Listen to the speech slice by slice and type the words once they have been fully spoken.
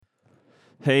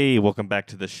Hey, welcome back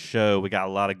to the show. We got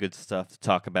a lot of good stuff to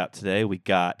talk about today. We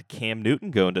got Cam Newton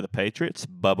going to the Patriots,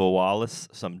 Bubba Wallace,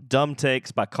 some dumb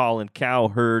takes by Colin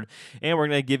Cowherd, and we're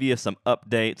going to give you some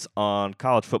updates on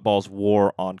college football's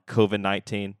war on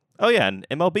COVID-19. Oh, yeah, and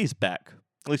MLB's back.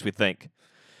 At least we think.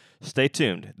 Stay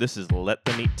tuned. This is Let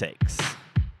Them Eat Takes.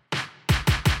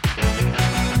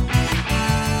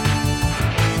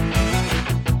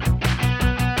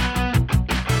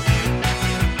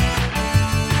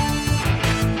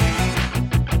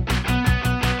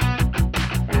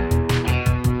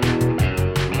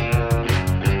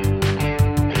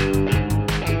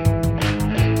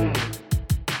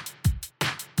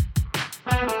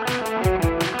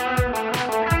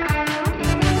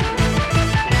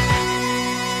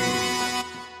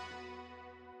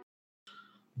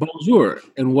 Bonjour,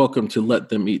 and welcome to Let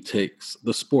Them Eat Takes,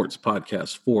 the sports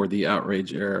podcast for the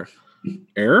outrage era.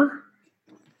 Era.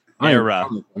 I'm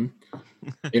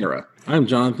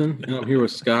Jonathan, and I'm here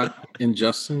with Scott and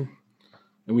Justin,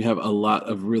 and we have a lot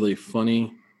of really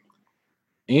funny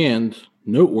and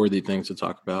noteworthy things to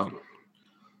talk about.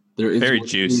 There is very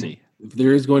juicy.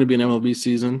 There is going to be an MLB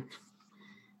season.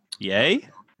 Yay!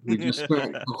 We just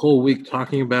spent a whole week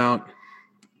talking about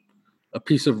a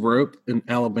piece of rope in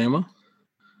Alabama.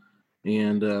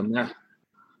 And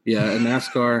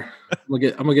NASCAR. I'm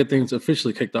gonna get things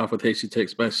officially kicked off with Hasty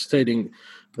Takes by stating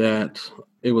that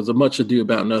it was a much ado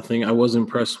about nothing. I was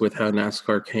impressed with how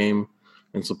NASCAR came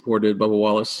and supported Bubba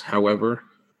Wallace. However,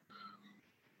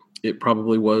 it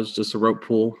probably was just a rope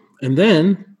pull. And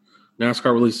then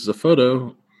NASCAR releases a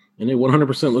photo, and it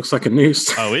 100% looks like a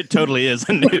noose. Oh, it totally is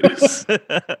a noose.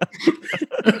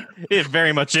 It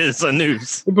very much is a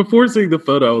noose. Before seeing the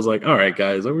photo, I was like, all right,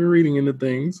 guys, are we reading into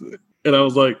things? And I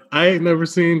was like, I ain't never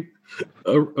seen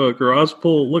a garage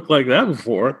pull look like that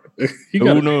before. You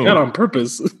got on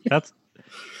purpose. That's.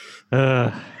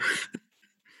 I'm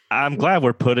glad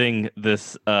we're putting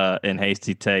this in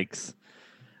Hasty Takes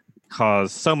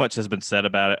because so much has been said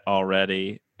about it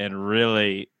already. And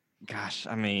really, gosh,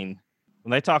 I mean, when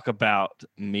they talk about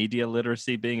media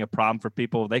literacy being a problem for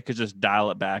people, they could just dial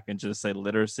it back and just say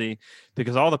literacy,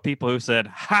 because all the people who said,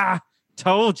 "Ha,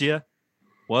 told you,"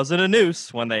 wasn't a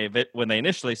noose when they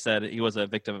initially said he was a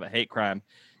victim of a hate crime,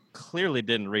 clearly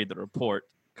didn't read the report,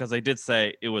 because they did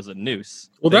say it was a noose.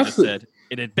 Well, they said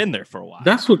it had been there for a while.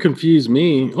 That's what confused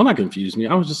me. Well, not confused me.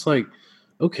 I was just like,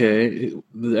 okay,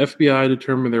 the FBI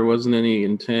determined there wasn't any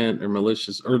intent or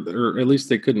malicious, or at least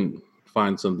they couldn't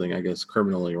find something, I guess,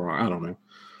 criminally wrong. I don't know.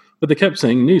 But they kept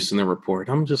saying noose in their report.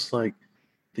 I'm just like,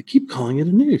 they keep calling it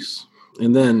a noose.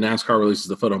 And then NASCAR releases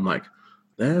the photo. I'm like,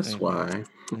 that's why.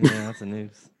 Yeah, that's a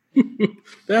noose.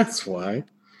 That's why.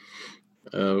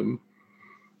 I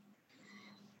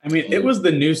mean, it was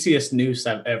the noosiest noose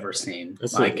I've ever seen.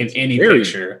 In any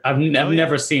picture. I've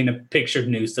never seen a pictured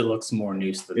noose that looks more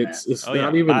noose than that. It's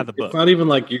not even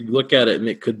like you look at it and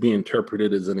it could be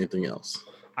interpreted as anything else.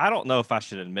 I don't know if I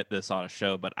should admit this on a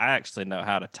show, but I actually know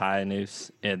how to tie a noose,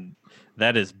 and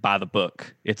that is by the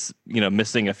book. It's,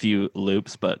 missing a few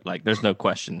loops, but there's no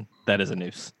question that is a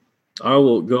noose. I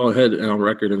will go ahead and on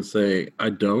record and say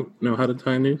I don't know how to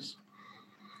tie a noose.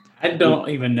 I don't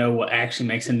even know what actually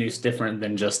makes a noose different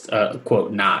than just a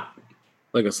quote knot.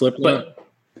 Like a slip knot?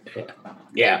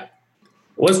 Yeah.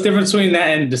 What's the difference between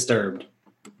that and disturbed?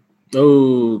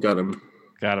 Oh, got him.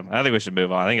 I think we should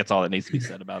move on. I think that's all that needs to be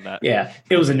said about that. Yeah,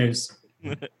 it was a noose.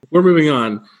 We're moving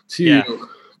on to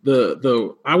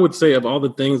the I would say, of all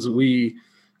the things we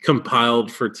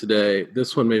compiled for today,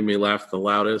 this one made me laugh the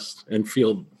loudest and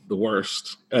feel the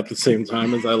worst at the same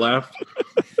time as I laughed.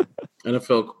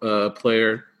 NFL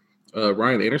player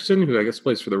Ryan Anderson, who I guess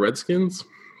plays for the Redskins,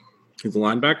 he's a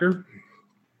linebacker.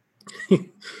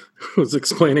 He was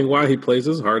explaining why he plays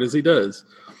as hard as he does.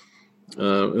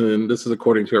 And this is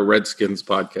according to a Redskins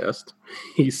podcast.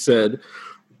 He said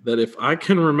that if I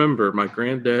can remember my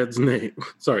grandkids'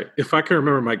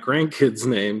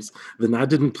 names, then I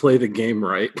didn't play the game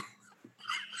right.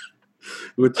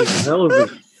 Which is a hell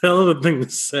of a thing to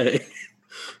say.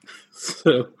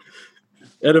 So,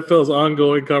 NFL's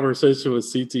ongoing conversation with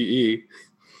CTE,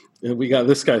 and we got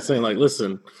this guy saying,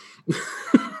 listen,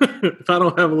 if I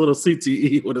don't have a little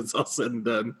CTE when it's all said and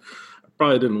done, I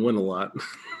probably didn't win a lot.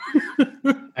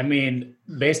 I mean,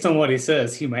 based on what he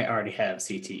says, he might already have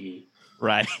CTE.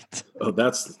 Right. Oh,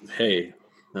 now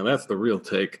that's the real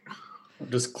take.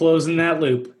 Just closing that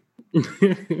loop.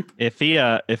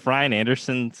 If Ryan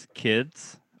Anderson's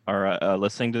kids are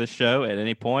listening to the show at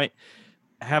any point,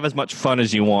 have as much fun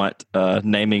as you want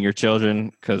naming your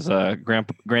children, because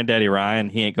Granddaddy Ryan,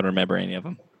 he ain't going to remember any of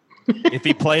them. If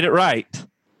he played it right,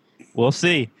 we'll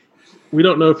see. We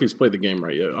don't know if he's played the game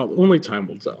right yet. Only time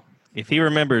will tell. If he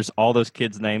remembers all those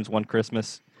kids' names one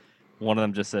Christmas, one of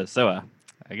them just says, "So,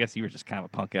 I guess you were just kind of a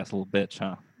punk ass little bitch,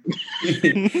 huh?"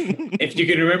 If you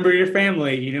can remember your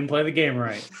family, you didn't play the game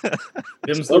right.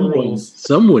 Them's the rules.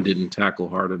 Someone didn't tackle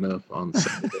hard enough on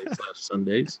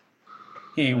Sundays.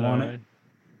 He ain't want it.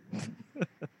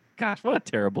 Gosh, what a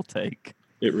terrible take!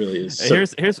 It really is.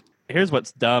 Here's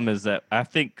what's dumb is that I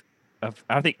think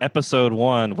episode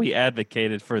 1 we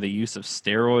advocated for the use of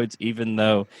steroids, even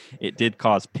though it did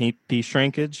cause pee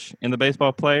shrinkage in the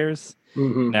baseball players.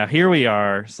 Mm-hmm. Now here we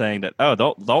are saying that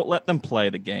don't let them play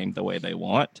the game the way they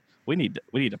want. We need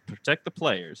to protect the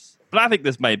players. But I think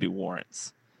this maybe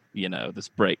warrants, this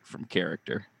break from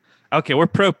character. Okay, we're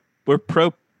pro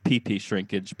pee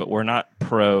shrinkage, but we're not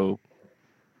pro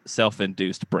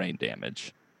self-induced brain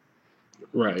damage.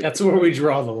 Right. That's where we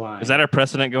draw the line. Is that our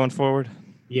precedent going forward?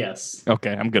 Yes.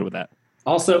 Okay, I'm good with that.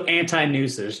 Also,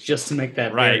 anti-nooses, just to make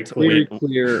that very clear. Very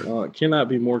clear. Cannot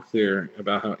be more clear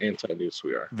about how anti-noose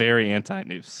we are. Very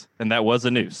anti-noose. And that was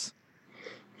a noose.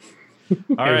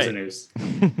 All right. It was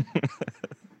a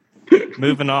noose.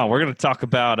 Moving on. We're going to talk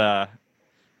about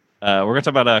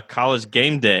a college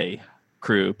game day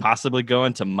crew possibly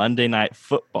going to Monday Night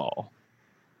Football.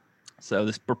 So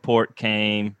this report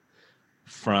came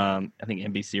from, I think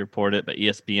NBC reported, but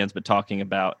ESPN's been talking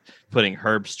about putting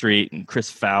Herb Street and Chris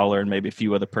Fowler and maybe a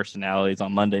few other personalities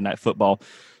on Monday Night Football.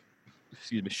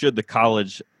 Excuse me, should the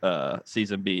college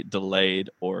season be delayed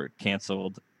or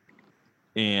canceled.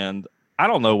 And I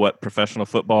don't know what professional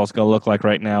football is going to look like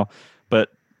right now,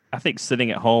 but I think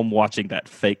sitting at home watching that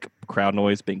fake crowd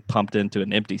noise being pumped into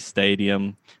an empty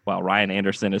stadium while Ryan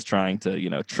Anderson is trying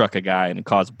to, truck a guy and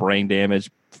cause brain damage,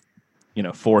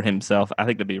 for himself. I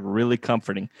think it'd be really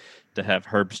comforting to have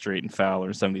Herb Street and Fowler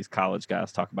and some of these college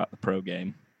guys talk about the pro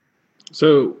game.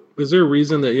 So is there a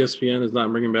reason that ESPN is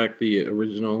not bringing back the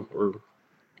original or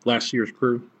last year's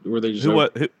crew? Where they just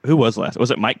who was last? Was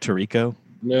it Mike Tirico?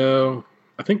 No,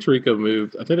 I think Tirico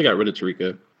moved. I think they got rid of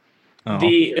Tirico. Oh.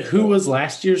 Who was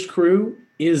last year's crew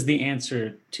is the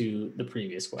answer to the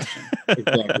previous question.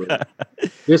 Exactly.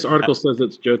 This article says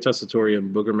it's Joe Tessitore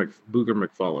and Booger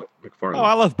McFarland. Oh,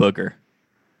 I love Booger.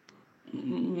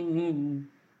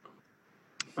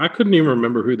 I couldn't even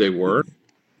remember who they were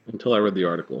until I read the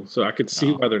article, so I could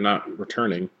see why they're not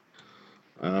returning.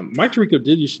 Mike Tirico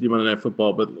did used to do Monday Night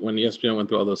Football, but when ESPN went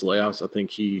through all those layoffs, I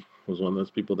think he was one of those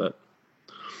people that,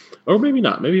 or maybe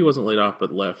not. Maybe he wasn't laid off,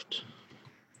 but left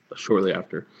shortly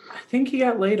after. I think he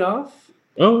got laid off.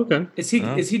 Oh, okay. Is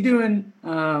he doing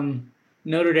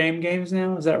Notre Dame games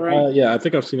now? Is that right? Yeah, I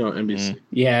think I've seen it on NBC.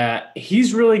 Yeah,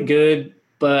 he's really good,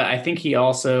 but I think he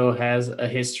also has a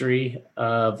history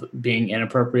of being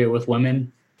inappropriate with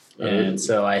women. And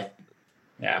so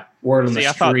word on the street.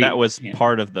 I thought that was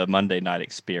part of the Monday night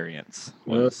experience.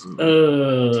 Was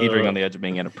teetering on the edge of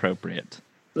being inappropriate.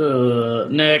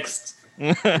 Next.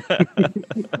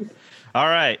 All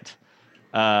right.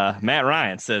 Matt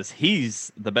Ryan says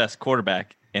he's the best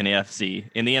quarterback in the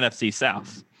NFC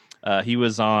South. He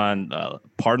was on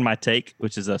Pardon My Take,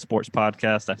 which is a sports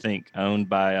podcast, I think, owned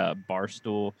by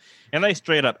Barstool. And they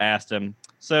straight up asked him,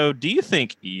 so do you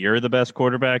think you're the best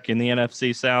quarterback in the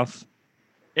NFC South?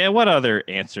 And what other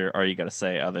answer are you going to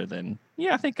say other than,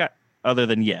 other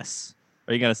than yes?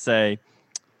 Are you going to say,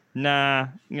 nah,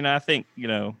 I think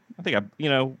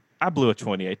I blew a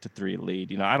 28-3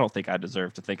 lead. I don't think I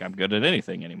deserve to think I'm good at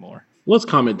anything anymore. Let's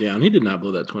calm it down. He did not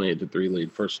blow that 28-3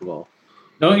 lead, first of all.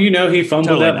 Don't he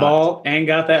fumbled that ball and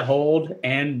got that hold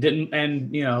and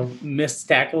missed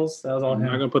tackles? That was all him. I'm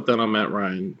not going to put that on Matt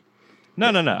Ryan.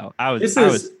 No.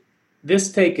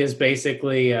 This take is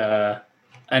basically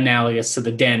analogous to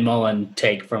the Dan Mullen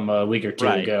take from a week or two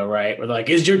ago, right? We're like,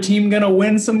 is your team going to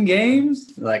win some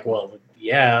games? Like, well,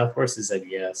 yeah, of course he said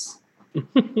yes.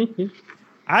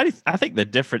 I think the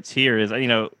difference here is,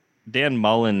 Dan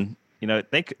Mullen,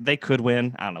 they could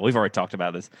win. I don't know. We've already talked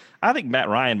about this. I think Matt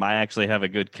Ryan might actually have a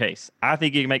good case. I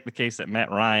think you can make the case that Matt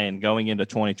Ryan going into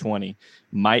 2020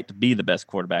 might be the best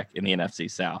quarterback in the NFC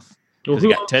South. Well,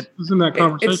 who else is in that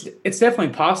conversation? It's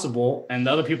definitely possible, and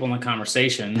the other people in the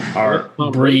conversation are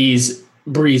Breeze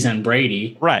and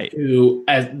Brady, right? Who,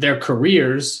 as their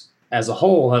careers as a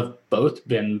whole, have both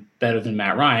been better than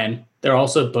Matt Ryan. They're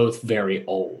also both very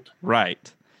old,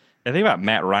 right? The thing about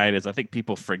Matt Ryan is I think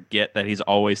people forget that he's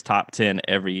always top 10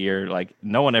 every year. Like,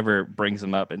 no one ever brings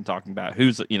him up and talking about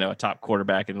who's, a top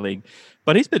quarterback in the league.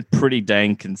 But he's been pretty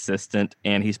dang consistent,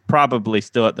 and he's probably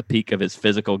still at the peak of his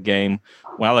physical game.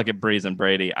 When I look at Breeze and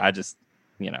Brady, I just,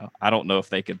 I don't know if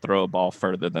they could throw a ball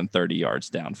further than 30 yards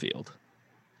downfield.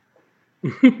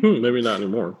 Maybe not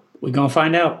anymore. We're going to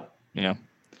find out. Yeah.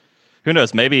 Who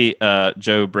knows? Maybe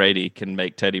Joe Brady can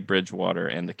make Teddy Bridgewater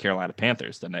and the Carolina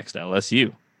Panthers the next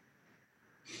LSU.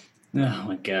 Oh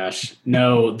my gosh.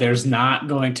 No, there's not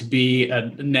going to be a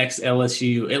next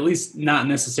LSU, at least not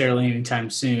necessarily anytime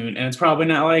soon. And it's probably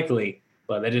not likely,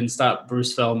 but they didn't stop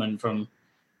Bruce Feldman from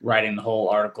writing the whole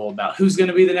article about who's going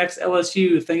to be the next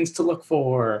LSU, things to look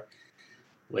for,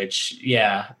 which,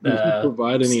 yeah. Does he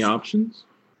provide any options?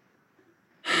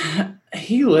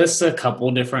 He lists a couple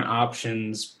different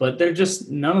options, but they're just,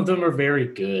 none of them are very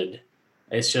good.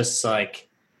 It's just like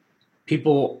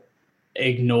people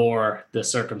ignore the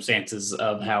circumstances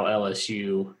of how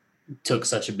LSU took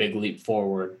such a big leap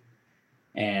forward.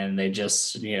 And they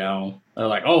just, they're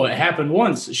like, oh, it happened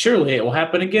once. Surely it will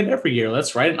happen again every year.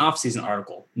 Let's write an off-season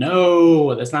article.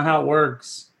 No, that's not how it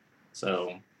works.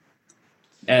 So,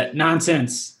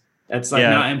 nonsense. That's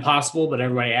not impossible, but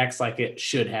everybody acts like it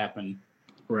should happen.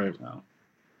 Right. So,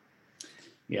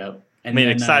 yep. And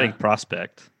exciting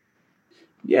prospect.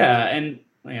 Yeah, and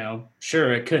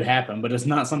sure, it could happen, but it's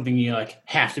not something you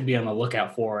have to be on the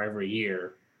lookout for every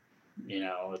year.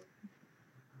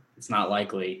 It's not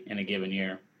likely in a given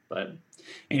year. But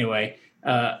anyway,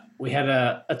 we had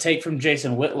a take from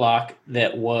Jason Whitlock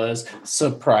that was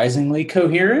surprisingly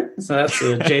coherent. So that's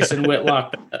a Jason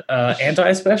Whitlock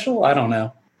anti-special. I don't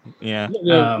know. Yeah.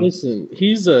 Listen,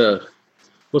 he's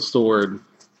what's the word?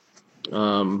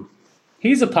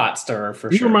 He's a pot stirrer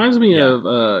for sure. He reminds me of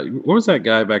what was that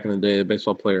guy back in the day, the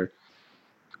baseball player?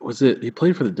 He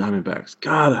played for the Diamondbacks?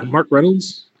 God, Mark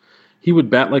Reynolds. He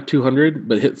would bat like 200,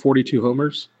 but hit 42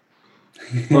 homers.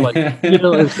 Or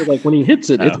it's like when he hits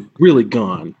it, it's really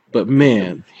gone. But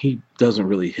man, he doesn't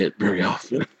really hit very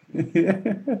often.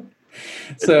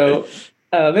 So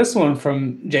this one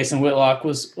from Jason Whitlock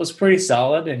was pretty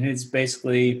solid, and he's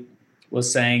basically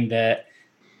was saying that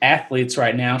athletes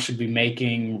right now should be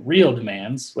making real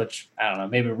demands, which I don't know,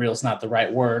 maybe real is not the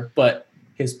right word, but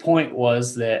his point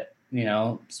was that,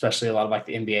 especially a lot of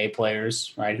the NBA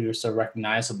players, right, who are so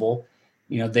recognizable,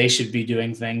 they should be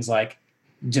doing things like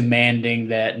demanding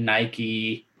that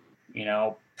Nike,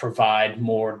 provide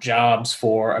more jobs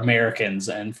for Americans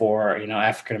and for,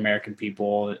 African-American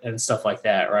people and stuff like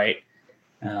that. Right.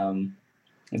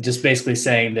 Just basically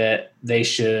saying that they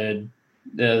should,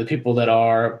 the people that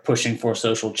are pushing for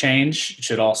social change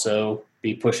should also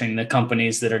be pushing the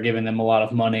companies that are giving them a lot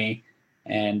of money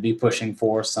and be pushing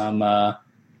for some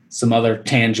other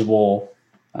tangible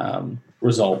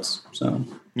results. So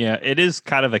yeah, it is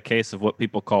kind of a case of what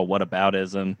people call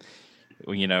whataboutism.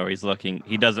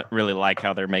 He doesn't really like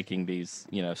how they're making these,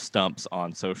 stumps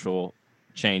on social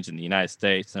change in the United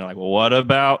States. And they're like, well, what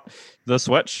about the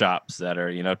sweatshops that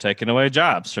are, taking away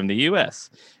jobs from the U.S.?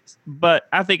 But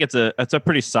I think it's a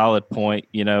pretty solid point.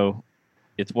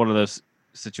 It's one of those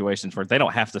situations where they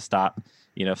don't have to stop,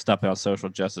 stumping on social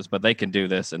justice, but they can do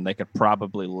this, and they could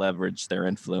probably leverage their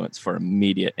influence for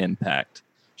immediate impact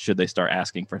should they start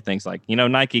asking for things like,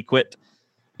 Nike quit,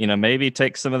 maybe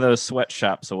take some of those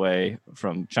sweatshops away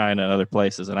from China and other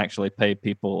places and actually pay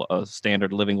people a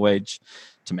standard living wage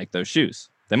to make those shoes.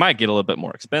 They might get a little bit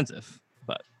more expensive,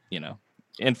 but,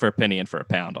 in for a penny, in for a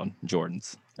pound on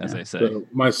Jordans, as they say. So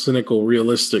my cynical,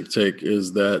 realistic take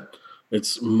is that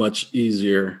it's much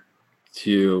easier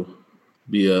to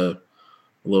be a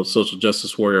little social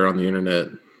justice warrior on the internet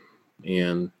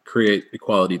and create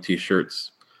equality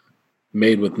T-shirts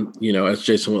made with, as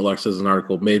Jason Whitlock says in an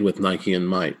article, made with Nike in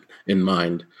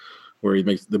mind, where he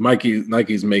makes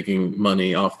Nike's making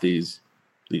money off these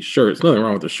shirts. Nothing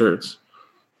wrong with the shirts.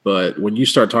 But when you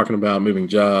start talking about moving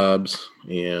jobs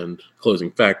and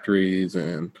closing factories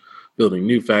and building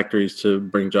new factories to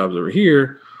bring jobs over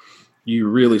here, you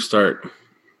really start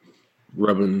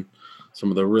rubbing some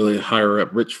of the really higher up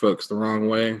rich folks the wrong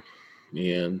way.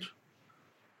 And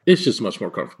it's just much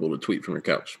more comfortable to tweet from your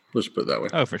couch. Let's put it that way.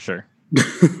 Oh, for sure.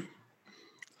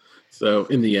 So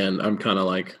in the end, I'm kind of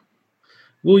like,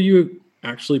 will you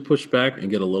actually push back and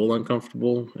get a little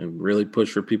uncomfortable and really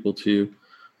push for people to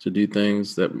do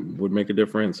things that would make a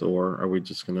difference? Or are we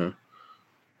just going to,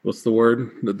 what's the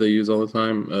word that they use all the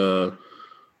time?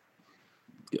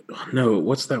 No,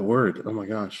 what's that word? Oh my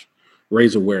gosh.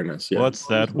 Raise awareness. Yeah. What's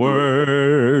that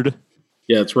word?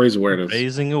 Yeah, it's raise awareness.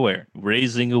 Raising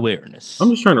awareness.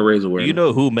 I'm just trying to raise awareness. You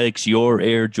know who makes your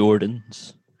Air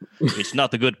Jordans? It's not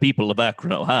the good people of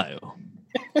Akron, Ohio.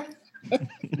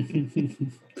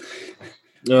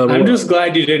 I'm just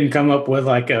glad you didn't come up with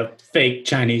like a fake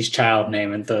Chinese child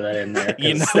name and throw that in there.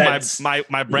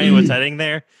 My brain was heading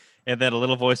there, and then a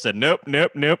little voice said, "Nope."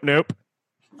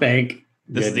 Thank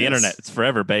This is the internet. It's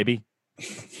forever, baby.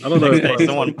 I don't know.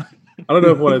 I don't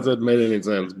know if what I said made any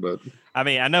sense, but I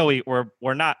mean, I know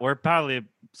we're probably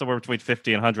somewhere between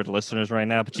 50 and 100 listeners right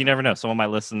now, but you never know. Someone might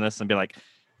listen to this and be like,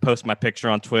 post my picture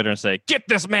on Twitter and say, "Get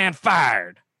this man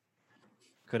fired."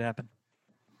 Could happen.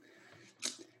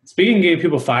 Speaking of getting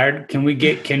people fired, can we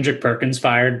get Kendrick Perkins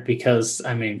fired? Because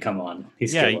I mean, come on,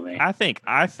 he's killing me. I think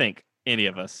any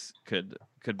of us could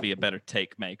be a better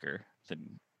take maker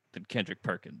than Kendrick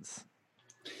Perkins.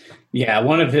 Yeah,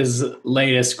 one of his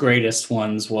greatest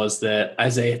ones was that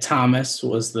Isaiah Thomas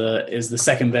is the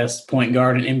second best point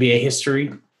guard in NBA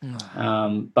history,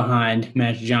 behind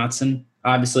Magic Johnson.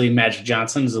 Obviously, Magic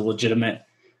Johnson is a legitimate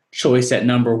choice at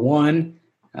number one,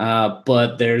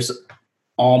 but there's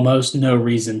almost no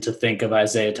reason to think of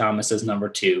Isaiah Thomas as number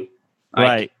two.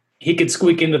 Right. He could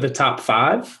squeak into the top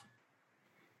five,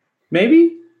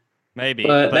 maybe.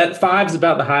 But that five's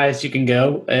about the highest you can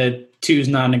go. Two's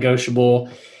non-negotiable.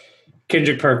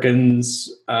 Kendrick Perkins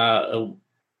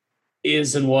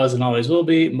is and was and always will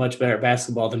be much better at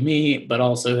basketball than me, but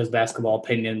also his basketball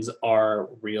opinions are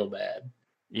real bad.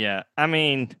 Yeah, I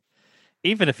mean,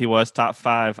 even if he was top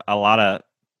five, a lot of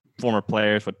former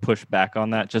players would push back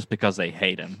on that just because they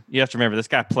hate him. You have to remember, this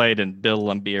guy played in Bill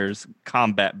Laimbeer's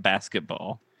combat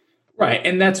basketball. Right,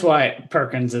 and that's why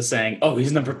Perkins is saying, oh,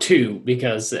 he's number two,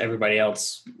 because everybody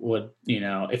else would,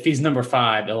 if he's number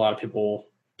five, a lot of people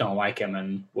don't like him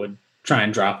and would try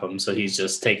and drop him. So he's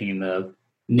just taking the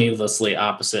needlessly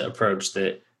opposite approach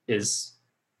that is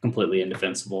completely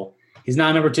indefensible. He's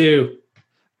not number two.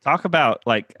 Talk about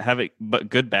having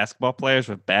good basketball players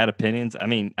with bad opinions. I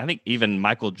mean, I think even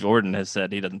Michael Jordan has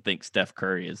said he doesn't think Steph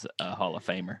Curry is a Hall of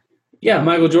Famer. Yeah,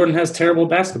 Michael Jordan has terrible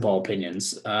basketball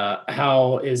opinions.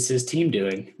 How is his team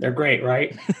doing? They're great,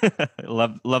 right?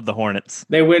 love the Hornets.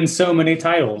 They win so many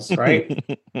titles, right?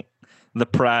 The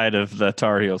pride of the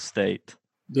Tar Heel State.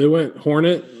 They went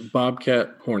Hornet,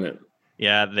 Bobcat, Hornet.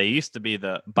 Yeah, they used to be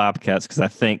the Bobcats because I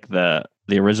think the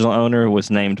original owner was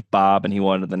named Bob and he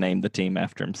wanted to name the team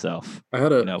after himself. I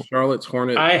had a Charlotte's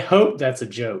Hornet. I hope that's a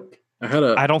joke.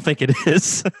 I don't think it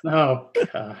is. Oh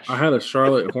gosh. I had a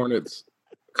Charlotte Hornets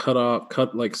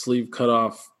sleeve cut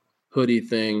off hoodie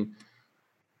thing.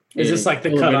 Is this like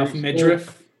the cut off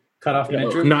midriff? Cut off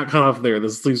midriff? Not cut off there. The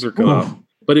sleeves are cut off.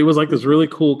 But it was like this really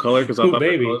cool color because I thought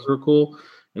the colors were cool,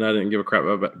 and I didn't give a crap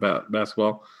about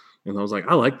basketball. And I was like,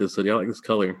 I like this hoodie. I like this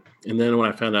color. And then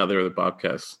when I found out they were the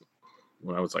Bobcats,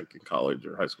 when I was in college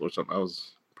or high school or something, I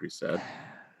was pretty sad.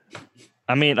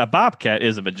 I mean, a Bobcat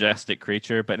is a majestic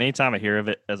creature, but anytime I hear of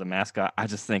it as a mascot, I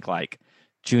just think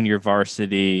junior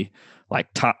varsity, I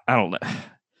don't know.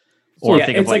 Or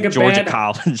think of Georgia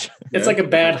College. It's like a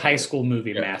bad high school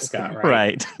movie mascot,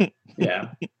 right? Right. Yeah.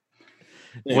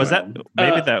 Was that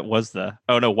that was the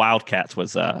Wildcats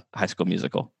was a High School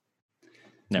Musical.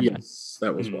 Never mind.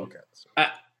 That was Wildcats.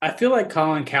 I feel like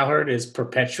Colin Cowherd is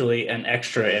perpetually an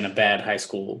extra in a bad high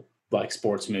school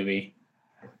sports movie.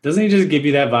 Doesn't he just give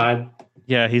you that vibe?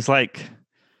 Yeah, he's like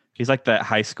that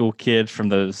high school kid from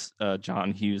those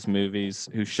John Hughes movies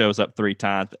who shows up 3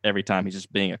 times. Every time he's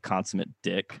just being a consummate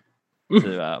dick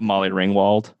to Molly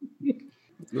Ringwald.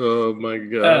 Oh my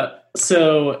god!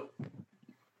 So,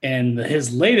 in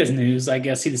his latest news, I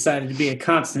guess he decided to be a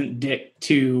constant dick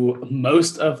to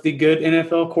most of the good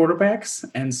NFL quarterbacks,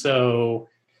 and so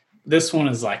this one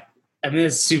is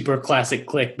it's super classic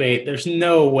clickbait. There's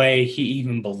no way he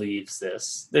even believes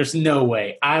this. There's no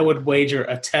way. I would wager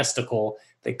a testicle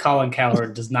that Colin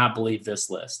Cowherd does not believe this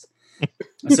list.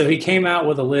 So he came out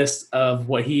with a list of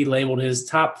what he labeled his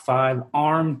top 5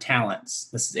 arm talents.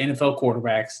 This is NFL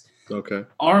quarterbacks. Okay.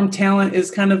 Arm talent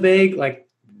is kind of vague.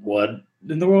 What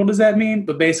in the world does that mean?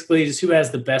 But basically just who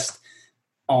has the best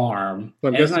arm.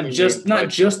 And it's not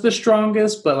just the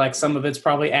strongest, but some of it's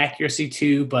probably accuracy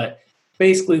too. But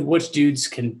basically which dudes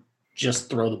can just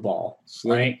throw the ball,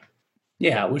 right?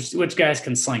 Yeah, which guys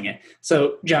can sling it.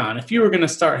 So, John, if you were going to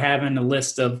start having a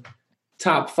list of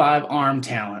top 5 arm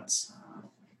talents,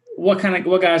 what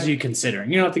guys are you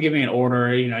considering? You don't have to give me an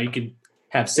order. You could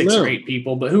have 6 or 8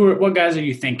 people, but what guys are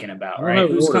you thinking about, right?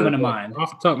 Who's coming to mind?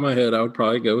 Off the top of my head, I would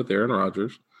probably go with Aaron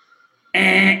Rodgers.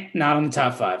 Not on the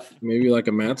top 5. Maybe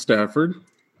a Matt Stafford.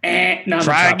 Not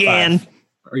Try again. 5.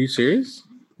 Are you serious?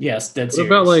 Yes, dead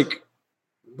serious. What about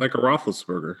like a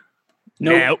Roethlisberger?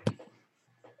 Nope.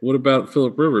 What about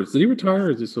Phillip Rivers? Did he retire or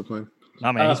is he still playing?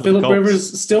 No, man. Phillip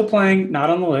Rivers still playing,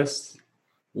 not on the list.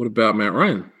 What about Matt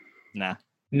Ryan? Nah.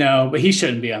 No, but he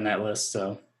shouldn't be on that list.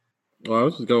 So. Well, I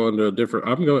was just going to a different.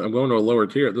 I'm going to a lower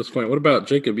tier at this point. What about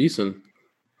Jacob Eason?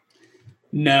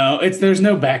 No, there's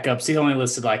no backups. He only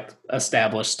listed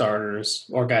established starters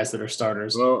or guys that are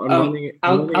starters. Well,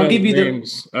 I'll give you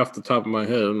names off the top of my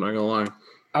head. I'm not gonna lie.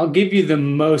 I'll give you the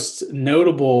most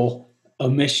notable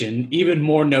omission, even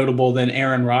more notable than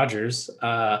Aaron Rodgers.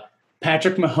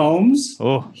 Patrick Mahomes.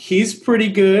 Oh, He's pretty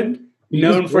good.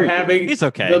 Known for having he's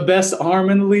okay. the best arm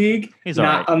in the league. He's not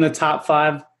all right. on the top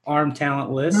 5 arm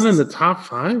talent list. Not in the top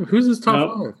 5? Who's his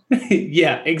top 5?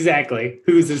 Yeah, exactly.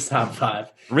 Who's his top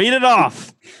 5? Read it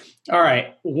off. All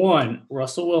right. 1,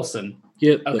 Russell Wilson.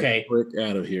 Get the frick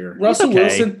out of here. Russell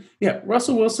Wilson. Yeah,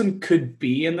 Russell Wilson could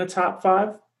be in the top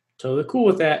 5. Totally cool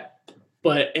with that.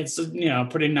 But it's,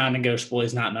 pretty non-negotiable.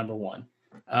 He's not number 1.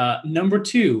 Number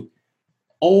 2,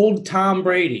 old Tom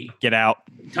Brady. Get out.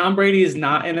 Tom Brady is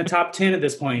not in the top 10 at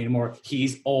this point anymore.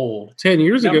 He's old. 10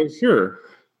 years ago, sure.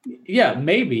 Yeah,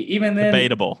 maybe. Even then,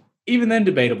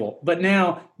 debatable. But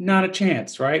now, not a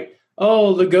chance, right?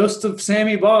 Oh, the ghost of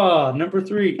Sammy Baugh, number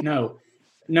 3. No.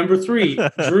 Number 3,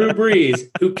 Drew Brees,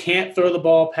 who can't throw the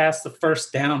ball past the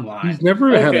first down line. He's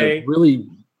never had a really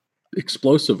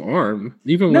explosive arm,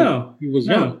 even when he was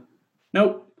young.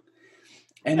 Nope.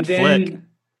 And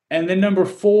then number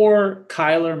 4,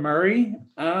 Kyler Murray.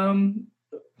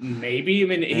 Maybe. I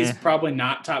mean, he's probably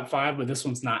not top 5, but this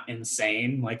one's not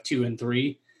insane, like 2 and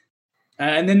 3.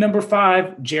 And then number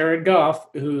 5, Jared Goff,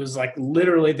 who's like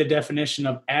literally the definition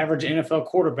of average NFL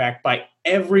quarterback by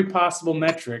every possible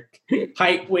metric: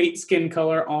 height, weight, skin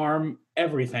color, arm,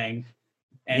 everything.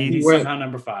 And he's somehow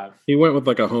number 5. He went with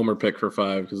like a homer pick for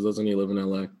 5 because doesn't he live in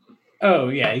LA? Oh,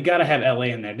 yeah. You got to have LA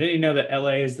in there. Didn't you know that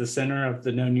LA is the center of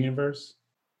the known universe?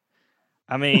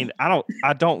 I mean,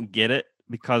 I don't get it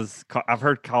because I've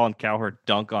heard Colin Cowherd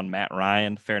dunk on Matt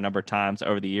Ryan a fair number of times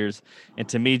over the years. And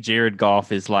to me, Jared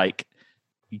Goff is like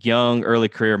young, early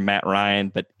career Matt Ryan,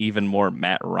 but even more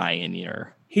Matt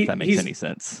Ryan-ier, if that makes any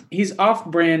sense. He's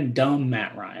off-brand dumb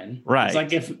Matt Ryan. Right. It's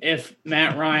like if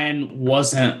Matt Ryan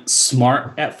wasn't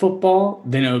smart at football,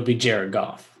 then it would be Jared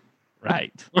Goff.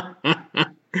 Right. I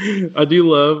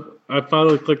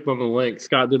finally clicked on the link.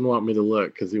 Scott didn't want me to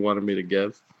look because he wanted me to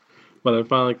guess. But I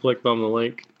finally clicked on the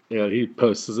link. Yeah, he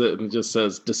posts it and it just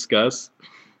says discuss.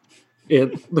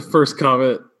 And the first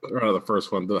comment, or not the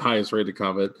first one, the highest rated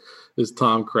comment is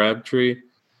Tom Crabtree.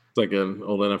 It's like an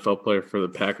old NFL player for the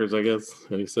Packers, I guess.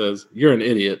 And he says, "You're an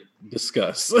idiot.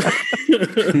 Discuss."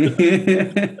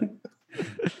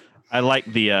 I like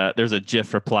there's a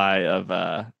GIF reply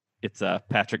of it's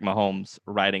Patrick Mahomes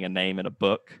writing a name in a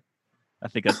book. I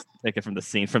think that's taken from the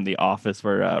scene from The Office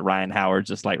where Ryan Howard's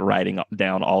just like writing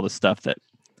down all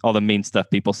the mean stuff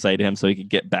people say to him so he could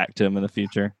get back to him in the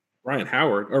future. Ryan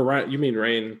Howard, or Ryan? You mean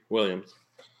Rainn Williams?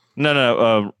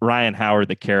 No. Ryan Howard,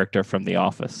 the character from The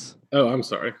Office. Oh, I'm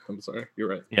sorry. You're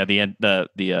right. Yeah, the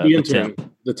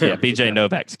temp. Yeah, BJ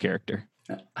Novak's character.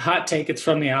 Hot take: it's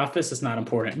from The Office. It's not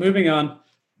important. Moving on.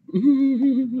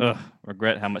 Ugh,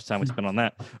 regret how much time we spent on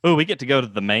that. Oh, we get to go to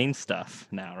the main stuff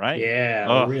now, right? Yeah,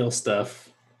 the real stuff.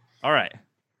 All right.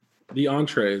 The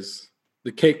entrees,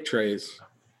 the cake trays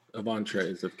of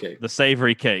entrees of cake. The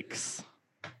savory cakes.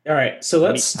 All right, so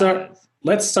let's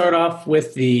start off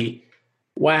with the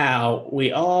wow,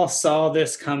 we all saw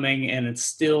this coming and it's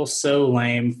still so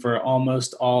lame for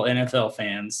almost all NFL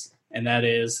fans. And that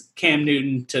is Cam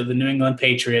Newton to the New England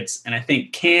Patriots. And I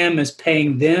think Cam is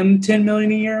paying them $10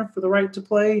 million a year for the right to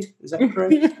play. Is that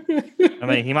correct? I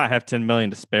mean, he might have $10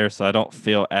 million to spare, so I don't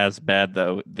feel as bad,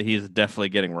 though. He's definitely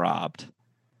getting robbed.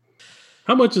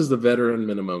 How much is the veteran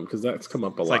minimum? Because that's come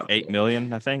up a lot. Like $8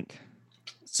 million, I think.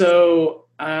 So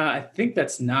I think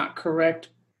that's not correct,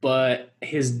 but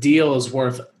his deal is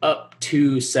worth up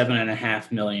to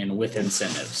 $7.5 million with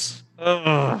incentives.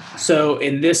 Ugh. So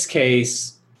in this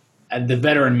case, the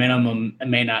veteran minimum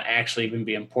may not actually even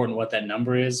be important what that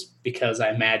number is, because I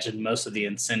imagine most of the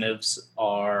incentives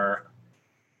are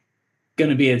going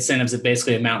to be incentives that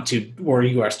basically amount to where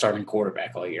you are starting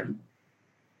quarterback all year.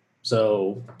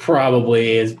 So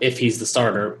probably if he's the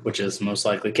starter, which is most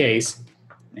likely the case,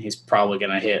 he's probably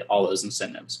going to hit all those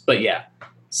incentives. But yeah,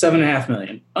 $7.5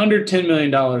 million, under $10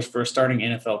 million for a starting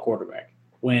NFL quarterback,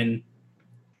 when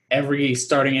every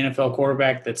starting NFL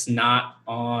quarterback that's not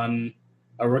on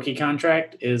a rookie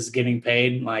contract is getting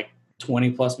paid like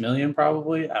 20 plus million,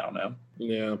 probably. I don't know.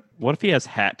 Yeah. What if he has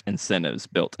hat incentives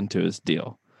built into his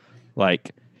deal?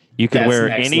 Like you can wear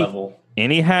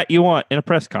any hat you want in a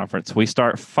press conference. We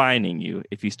start fining you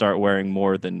if you start wearing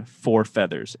more than 4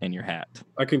 feathers in your hat.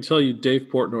 I can tell you Dave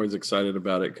Portnoy is excited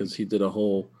about it because he did a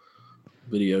whole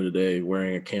video today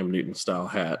wearing a Cam Newton style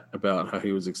hat about how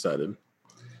he was excited.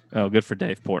 Oh, good for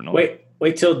Dave Portnoy.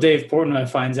 Wait till Dave Portnoy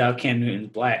finds out Cam Newton's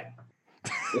black.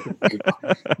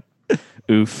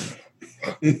 Oof.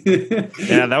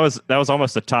 Yeah, that was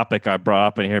almost a topic I brought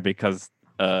up in here because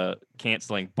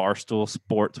canceling Barstool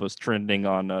Sports was trending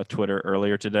on Twitter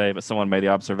earlier today, but someone made the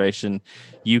observation,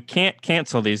 you can't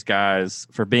cancel these guys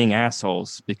for being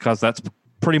assholes because that's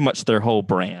pretty much their whole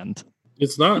brand.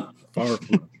 It's not far from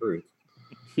the truth.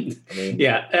 I mean,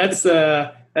 Yeah, that's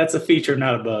a feature,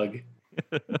 not a bug.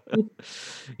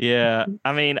 Yeah,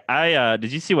 I mean, I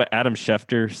did you see what Adam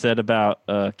Schefter said about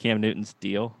Cam Newton's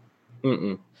deal?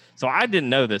 mm-mm. So I didn't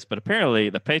know this, but apparently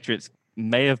the Patriots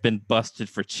may have been busted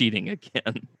for cheating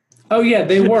again. Oh yeah,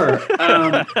 they were.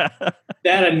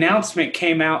 That announcement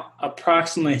came out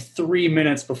approximately 3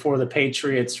 minutes before the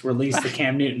Patriots released the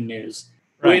Cam Newton news.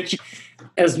 Right. Which,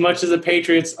 as much as the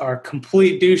Patriots are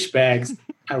complete douchebags,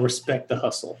 I respect the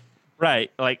hustle.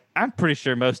 Right. Like, I'm pretty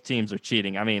sure most teams are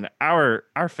cheating. I mean, our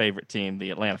favorite team,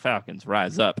 the Atlanta Falcons,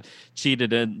 Rise Up,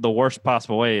 cheated in the worst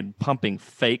possible way in pumping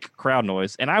fake crowd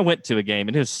noise. And I went to a game,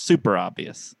 and it was super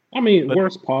obvious. I mean,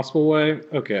 worst possible way.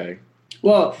 Okay.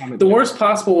 Well, the worst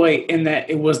possible way in that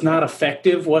it was not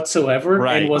effective whatsoever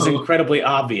Right. and was incredibly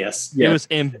obvious. It was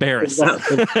embarrassing.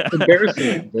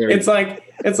 Embarrassing. It's like,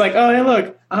 oh, hey,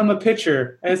 look, I'm a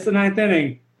pitcher. It's the 9th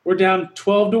inning. We're down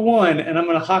 12-1, and I'm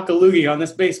going to hock a loogie on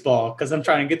this baseball because I'm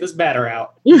trying to get this batter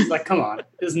out. It's like, come on,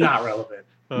 it's not relevant.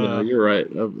 No, you're right.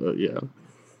 Yeah.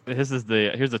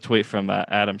 Here's a tweet from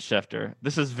Adam Schefter.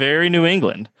 This is very New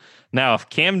England. Now, if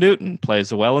Cam Newton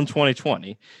plays well in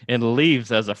 2020 and leaves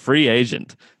as a free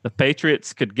agent, the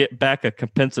Patriots could get back a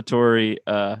compensatory.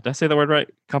 Did I say the word right?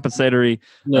 Compensatory.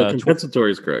 No,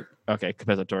 compensatory is correct. Okay,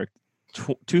 compensatory.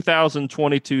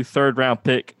 2022 third-round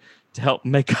pick to help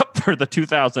make up for the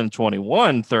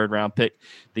 2021 third-round pick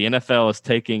the NFL is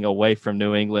taking away from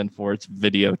New England for its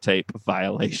videotape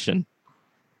violation.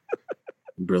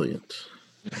 Brilliant.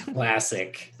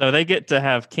 Classic. So they get to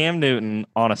have Cam Newton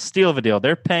on a steal of a deal.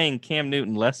 They're paying Cam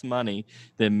Newton less money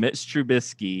than Mitch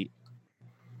Trubisky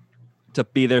to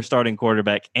be their starting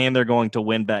quarterback, and they're going to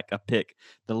win back a pick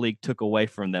the league took away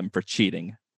from them for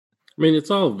cheating. I mean, it's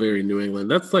all very New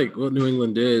England. That's like what New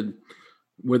England did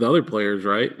with other players,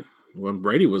 right? When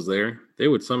Brady was there, they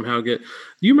would somehow get. Do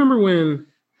you remember when?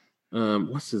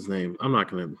 What's his name? I'm not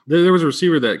gonna. There was a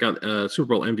receiver that got Super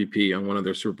Bowl MVP on one of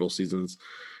their Super Bowl seasons,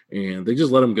 and they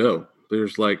just let him go. They're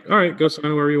just like, all right, go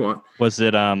sign wherever you want. Was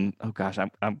it? Oh gosh,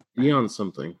 I'm Deion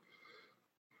something.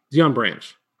 Deion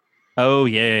Branch. Oh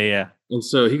yeah. And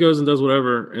so he goes and does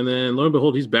whatever, and then lo and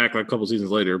behold, he's back like a couple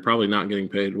seasons later, probably not getting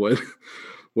paid what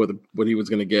he was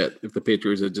going to get if the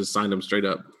Patriots had just signed him straight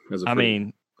up as a free. I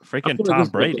mean, freaking Tom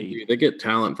Brady. They get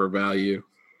talent for value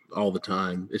all the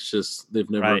time. It's just they've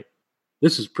never. Right.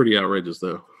 This is pretty outrageous,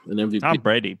 though. An MVP. Tom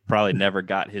Brady probably never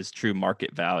got his true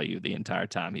market value the entire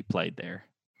time he played there.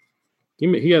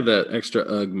 He had that extra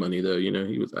UGG money, though. You know,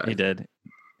 he was. He did.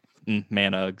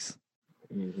 Man Uggs.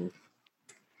 Mm-hmm.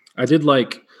 I did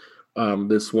like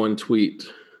this one tweet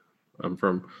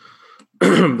from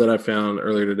that I found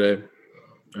earlier today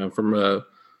from a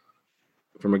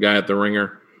guy at The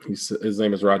Ringer. His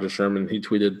name is Roger Sherman. He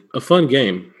tweeted, "A fun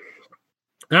game.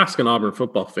 Ask an Auburn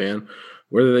football fan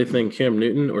whether they think Cam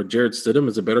Newton or Jarrett Stidham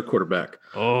is a better quarterback."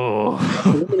 Oh.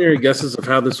 Preliminary guesses of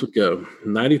how this would go.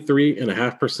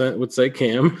 93.5% would say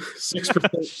Cam.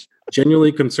 6%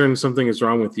 genuinely concerned something is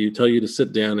wrong with you, tell you to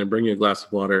sit down and bring you a glass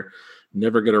of water.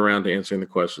 Never get around to answering the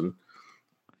question.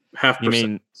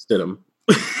 0.5% Stidham.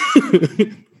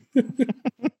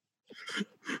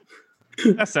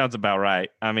 That sounds about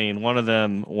right. I mean, one of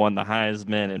them won the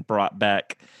Heisman and brought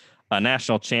back a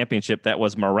national championship that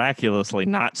was miraculously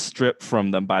not stripped from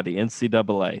them by the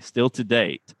NCAA, still to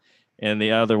date. And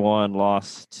the other one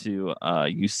lost to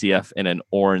UCF in an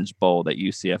Orange Bowl that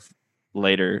UCF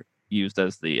later used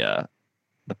as the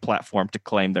platform to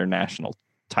claim their national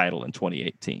title in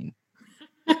 2018.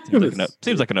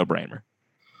 Seems like a no-brainer.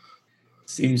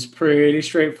 Seems pretty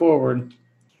straightforward.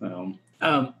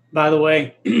 By the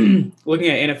way, looking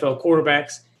at NFL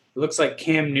quarterbacks, it looks like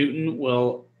Cam Newton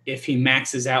will, if he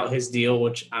maxes out his deal,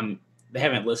 which they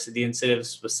haven't listed the incentives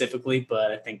specifically,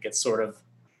 but I think it's sort of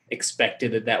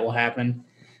expected that will happen.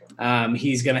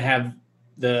 He's going to have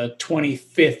the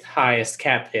 25th highest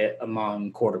cap hit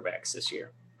among quarterbacks this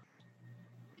year.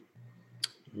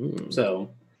 So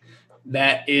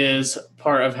that is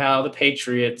part of how the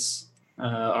Patriots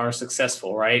are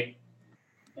successful, right?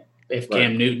 If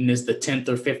Cam Newton is the 10th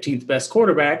or 15th best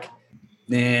quarterback,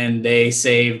 then they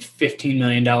saved $15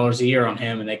 million a year on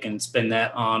him, and they can spend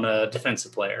that on a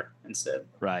defensive player instead.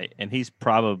 Right, and he's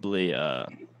probably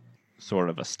sort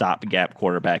of a stopgap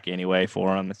quarterback anyway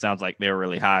for him. It sounds like they're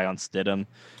really high on Stidham,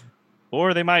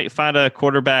 or they might find a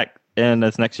quarterback in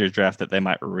this next year's draft that they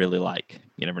might really like.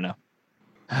 You never know.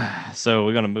 So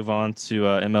we're going to move on to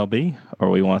MLB, or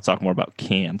we want to talk more about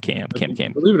Cam.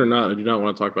 Believe it or not, I do not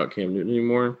want to talk about Cam Newton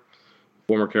anymore.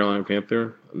 Former Carolina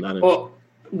Panther. I'm not interested. Well,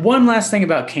 One last thing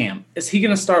about Cam. Is he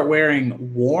going to start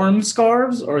wearing warm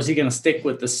scarves, or is he going to stick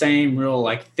with the same real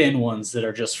thin ones that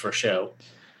are just for show?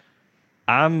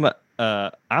 I'm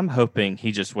hoping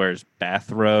he just wears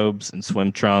bathrobes and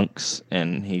swim trunks,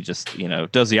 and he just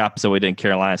does the opposite way he did in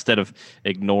Carolina. Instead of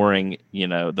ignoring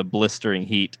the blistering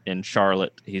heat in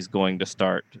Charlotte, he's going to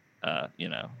start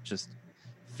just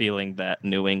feeling that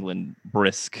New England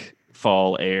brisk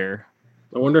fall air.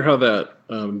 I wonder how that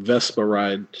Vespa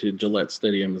ride to Gillette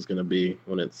Stadium is going to be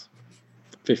when it's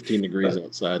 15 degrees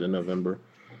outside in November.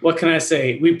 What can I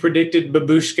say? We predicted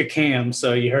Babushka Cam,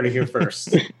 so you heard it here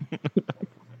first.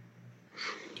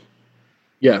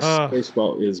 Yes,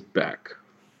 baseball is back.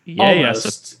 Yay,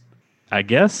 almost. I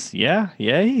guess. Yeah.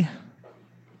 Yay.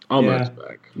 Almost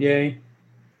back. Yay.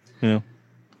 Yeah.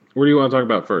 What do you want to talk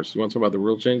about first? You want to talk about the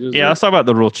rule changes? Yeah, let's talk about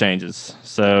the rule changes.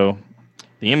 So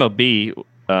the MLB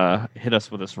hit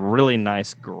us with this really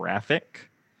nice graphic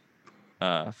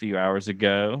a few hours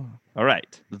ago. All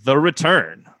right. The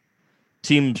return.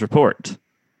 Teams report.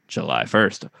 July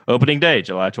 1st. Opening day,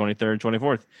 July 23rd and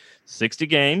 24th. 60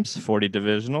 games, 40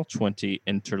 divisional, 20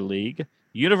 interleague.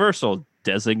 Universal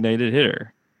designated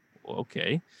hitter.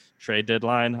 Okay. Trade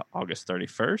deadline, August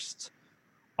 31st.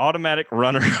 Automatic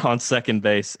runner on second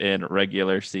base in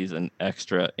regular season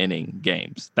extra inning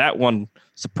games. That one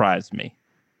surprised me.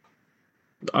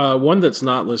 One that's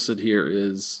not listed here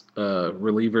is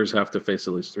relievers have to face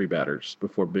at least 3 batters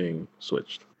before being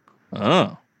switched.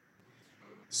 Oh.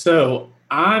 So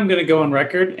I'm going to go on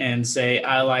record and say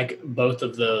I like both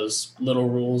of those little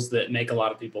rules that make a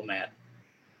lot of people mad.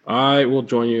 I will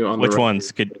join you on which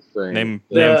ones. Could name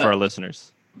for our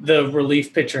listeners. The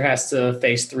relief pitcher has to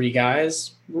face 3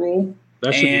 guys rule.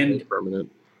 That should be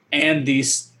permanent. And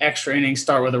these extra innings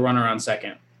start with a runner on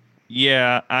second.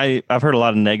 Yeah, I've heard a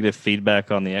lot of negative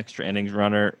feedback on the extra innings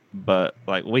runner, but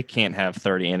we can't have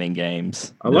 30 inning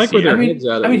games. I like where their heads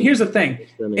at. I mean, here's the thing.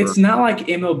 It's not like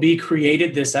MLB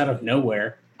created this out of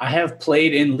nowhere. I have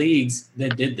played in leagues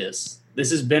that did this.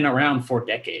 This has been around for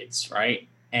decades, right?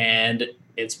 And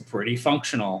it's pretty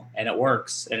functional, and it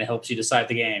works, and it helps you decide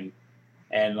the game.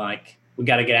 And we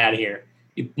got to get out of here.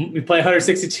 We play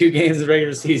 162 games in the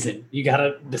regular season. You got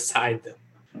to decide them.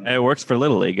 It works for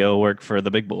Little League. It'll work for the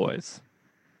big boys.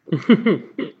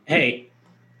 Hey,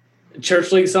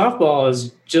 Church League softball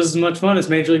is just as much fun as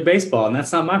Major League Baseball, and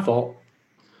that's not my fault.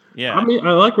 Yeah. I mean,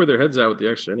 I like where their head's at with the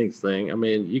extra innings thing. I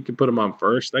mean, you could put them on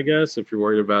first, I guess, if you're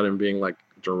worried about him being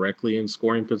directly in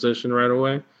scoring position right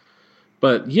away.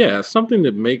 But yeah, something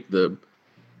to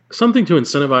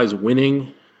incentivize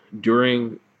winning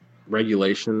during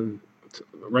regulation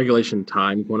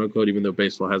time, quote unquote, even though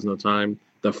baseball has no time.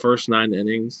 The first 9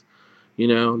 innings,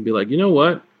 and be like, you know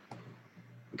what?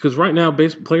 Because right now,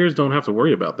 players don't have to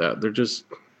worry about that. They're just,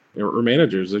 or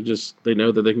managers, they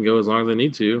know that they can go as long as they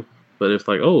need to. But if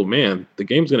oh man, the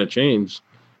game's going to change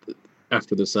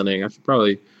after this inning, I should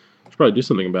probably do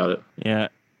something about it. Yeah,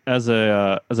 as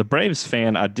a Braves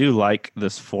fan, I do like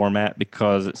this format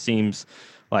because it seems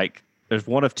like there's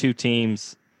one of 2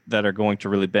 teams that are going to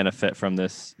really benefit from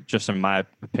this, just in my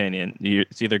opinion.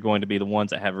 It's either going to be the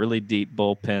ones that have really deep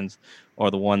bullpens or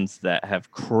the ones that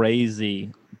have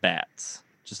crazy bats,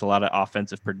 just a lot of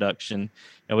offensive production.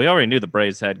 And we already knew the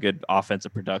Braves had good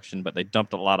offensive production, but they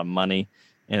dumped a lot of money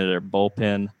into their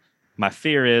bullpen. My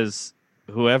fear is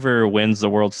whoever wins the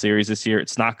World Series this year,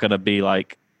 it's not going to be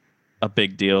a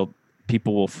big deal.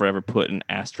 People will forever put an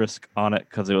asterisk on it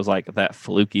because it was that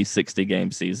fluky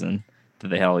 60-game season that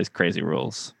they had all these crazy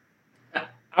rules.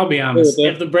 I'll be honest.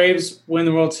 If the Braves win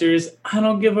the World Series, I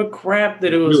don't give a crap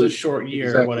that it was a short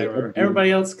year or whatever. Everybody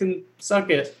else can suck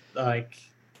it.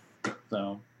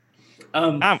 So.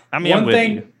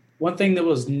 One thing that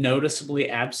was noticeably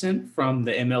absent from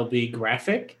the MLB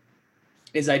graphic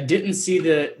is I didn't see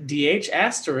the DH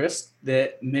asterisk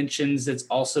that mentions it's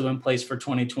also in place for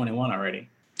 2021 already.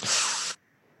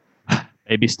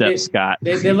 Baby steps, Scott.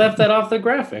 They left that off the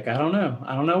graphic. I don't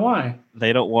know why.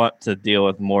 They don't want to deal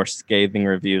with more scathing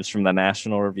reviews from the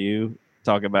National Review.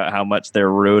 Talk about how much they're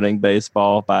ruining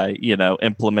baseball by,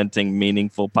 implementing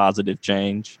meaningful positive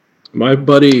change. I have a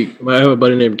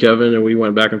buddy named Kevin, and we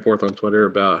went back and forth on Twitter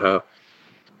about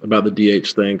the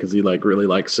DH thing because he really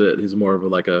likes it. He's more of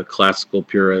a classical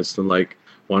purist and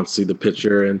wants to see the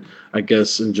pitcher, and I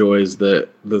guess enjoys the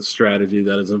strategy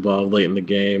that is involved late in the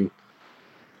game.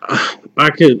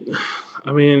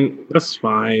 That's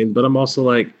fine, but I'm also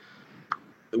it's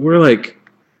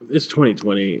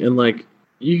 2020, and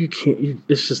you can't.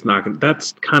 It's just not gonna.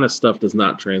 That kind of stuff does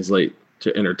not translate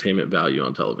to entertainment value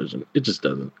on television. It just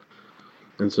doesn't.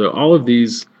 And so all of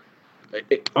these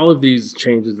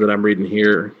changes that I'm reading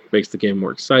here makes the game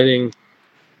more exciting.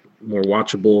 more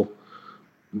watchable,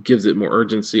 gives it more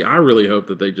urgency. I really hope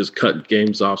that they just cut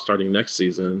games off starting next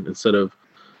season instead of,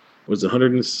 was it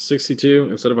 162?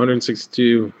 Instead of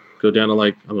 162, go down to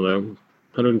like, I don't know,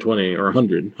 120 or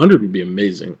 100. 100 would be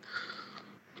amazing.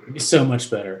 It'd be so much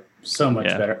better. So much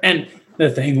better. And the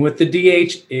thing with the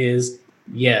DH is,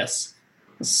 yes,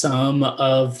 some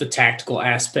of the tactical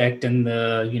aspect and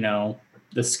the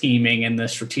scheming and the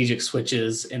strategic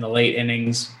switches in the late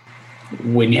innings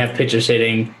when you have pitchers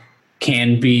hitting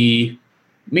can be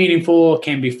meaningful,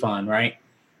 can be fun, right?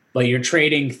 But you're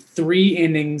trading 3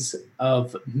 innings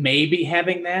of maybe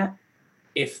having that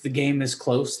if the game is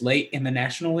close late in the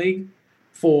National League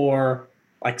for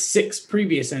like 6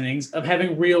 previous innings of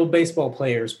having real baseball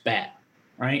players bat,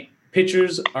 right?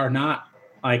 Pitchers are not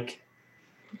like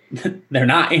they're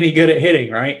not any good at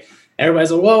hitting, right?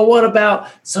 Everybody's like, well, what about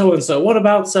so-and-so? What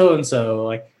about so-and-so?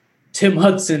 Like Tim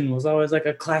Hudson was always like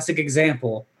a classic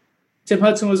example. Tim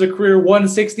Hudson was a career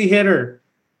 160 hitter.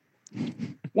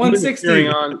 160. Carrying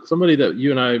on, somebody that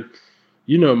you and I,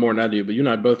 you know more than I do, but you and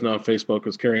I both know on Facebook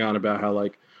was carrying on about how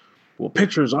like, well,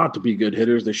 pitchers ought to be good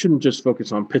hitters. They shouldn't just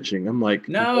focus on pitching. I'm like,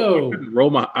 no. I couldn't roll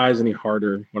my eyes any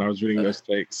harder when I was reading those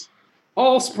takes.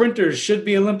 All sprinters should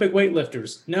be Olympic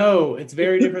weightlifters. No, it's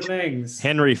very different things.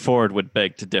 Henry Ford would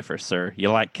beg to differ, sir. You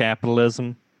like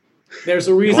capitalism? There's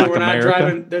a reason like we're not America?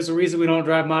 driving. There's a reason we don't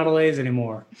drive Model A's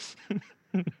anymore.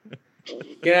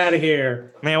 Get out of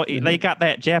here. Man, they got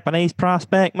that Japanese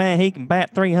prospect, man. He can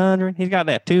bat 300. He's got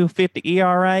that 250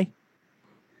 ERA.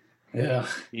 Yeah.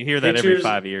 You hear that every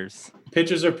 5 years.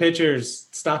 Pitchers are pitchers.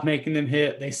 Stop making them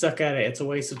hit. They suck at it. It's a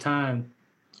waste of time.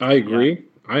 I agree.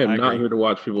 Yeah, I am not agree. here to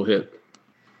watch people hit.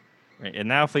 Right. And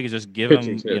now if we could just give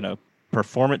Pitching's them, hit.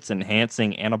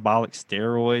 performance-enhancing anabolic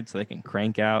steroids so they can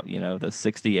crank out, the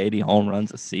 60, 80 home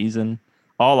runs a season,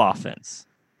 all offense.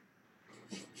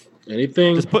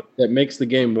 Anything that makes the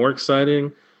game more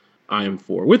exciting, I am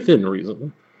for, within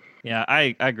reason. Yeah,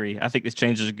 I agree. I think this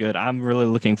changes are good. I'm really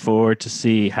looking forward to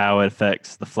see how it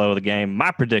affects the flow of the game. My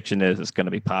prediction is it's going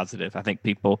to be positive. I think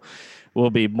people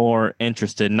will be more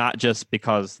interested, not just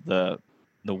because the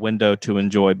window to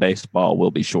enjoy baseball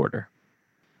will be shorter.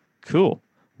 Cool.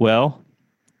 Well,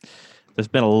 there's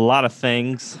been a lot of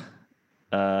things,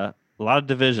 a lot of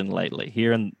division lately.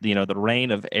 Here in the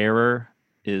reign of error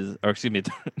the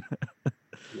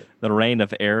reign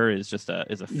of error is just a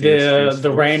fierce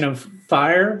the Reign of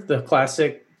Fire, the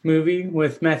classic movie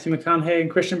with Matthew McConaughey and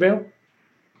Christian Bale.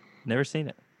 Never seen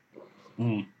it.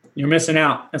 You're missing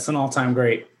out. It's an all-time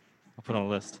great. I'll put it on the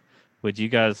list. Would you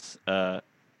guys? Of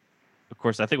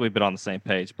course, I think we've been on the same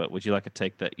page, but would you like a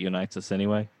take that unites us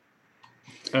anyway?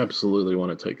 Absolutely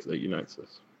want to take that unites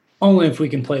us. Only if we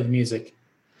can play the music.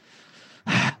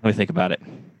 Let me think about it.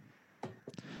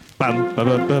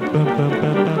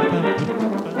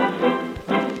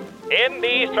 In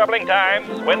these troubling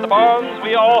times, when the bonds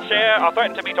we all share are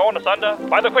threatened to be torn asunder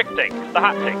by the quick takes, the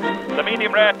hot takes, the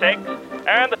medium rare takes,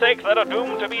 and the takes that are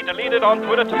doomed to be deleted on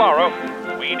Twitter tomorrow,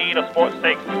 we need a sports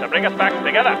take to bring us back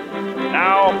together.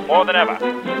 Now more than ever,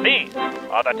 these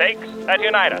are the takes that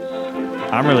unite us.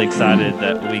 I'm really excited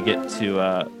that we get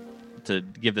to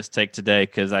give this take today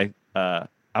because I've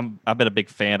been a big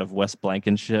fan of Wes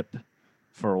Blankenship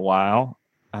for a while.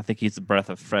 I think he's a breath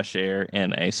of fresh air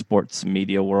in a sports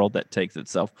media world that takes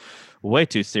itself way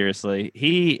too seriously.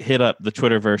 He hit up the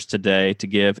Twitterverse today to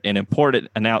give an important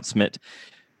announcement,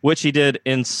 which he did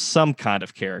in some kind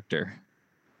of character.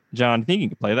 John, do you think you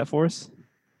can play that for us?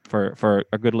 For our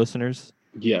good listeners?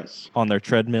 Yes. On their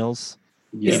treadmills?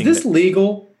 Yes. Is this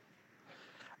legal?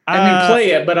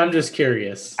 Play it, but I'm just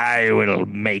curious. I will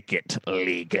make it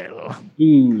legal.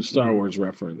 Ooh, Star Wars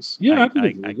reference. Yeah, I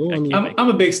think it's legal. I'm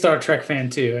a big Star Trek fan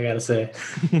too, I gotta say.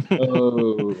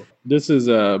 Oh, this is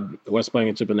Wes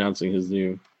Blankenship announcing his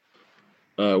new,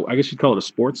 I guess you'd call it a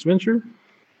sports venture?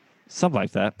 Something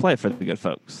like that. Play it for the good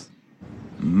folks.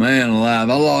 Man alive,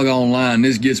 I log online.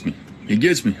 This gets me. It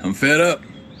gets me. I'm fed up.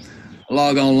 I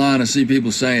log online and see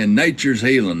people saying, nature's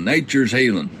healing, nature's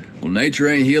healing. Well, nature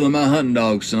ain't healing my hunting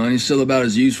dog, son. He's still about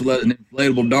as useful as an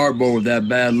inflatable dartboard with that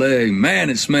bad leg.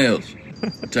 Man, it smells.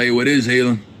 I tell you what is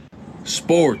healing.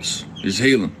 Sports is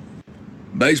healing.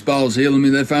 Baseball's healing me.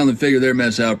 They finally figured their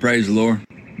mess out, praise the Lord.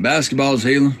 Basketball's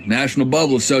healing. National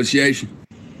Bubble Association.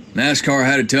 NASCAR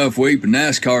had a tough week, but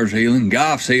NASCAR's healing.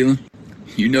 Golf's healing.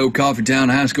 You know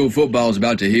Coffeetown High School football is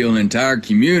about to heal an entire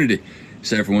community,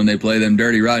 except for when they play them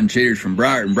dirty, rotten cheaters from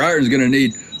Brighton. Brighton's going to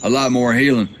need a lot more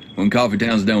healing when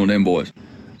Coffeetown's done with them boys.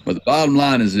 But the bottom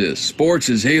line is this. Sports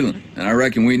is healing, and I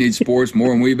reckon we need sports more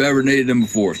than we've ever needed them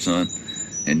before, son.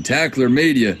 And Tackler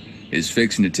Media is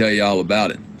fixing to tell you all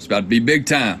about it. It's about to be big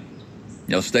time.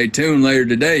 Y'all stay tuned later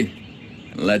today.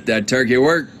 and let that turkey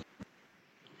work.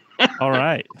 All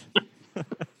right. I'm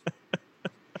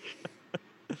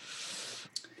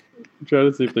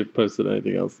trying to see if they've posted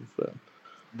anything else since then.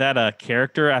 That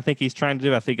character I think he's trying to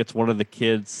do, I think it's one of the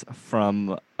kids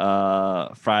from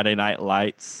Friday Night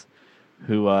Lights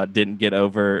who didn't get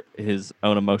over his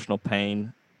own emotional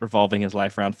pain revolving his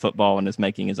life around football and is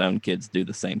making his own kids do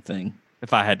the same thing,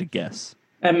 if I had to guess.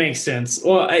 That makes sense.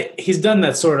 Well, he's done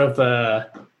that sort of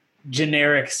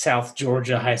generic South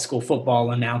Georgia high school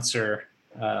football announcer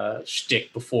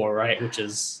shtick before, right? Which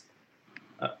is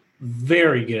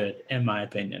very good, in my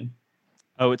opinion.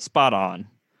 Oh, it's spot on.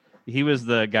 He was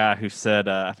the guy who said,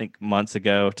 I think months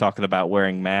ago, talking about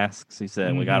wearing masks. He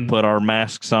said, we got to put our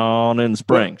masks on in the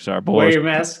spring. So our boys, wear your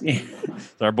mask.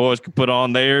 So our boys can put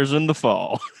on theirs in the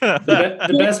fall.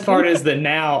 The best part is that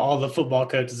now all the football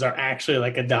coaches are actually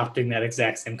like adopting that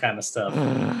exact same kind of stuff.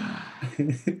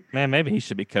 Man, maybe he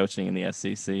should be coaching in the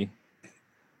SEC.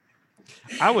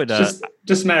 I would just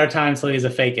a matter of time until he's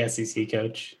a fake SEC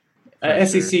coach.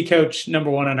 SEC coach number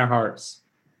one in our hearts.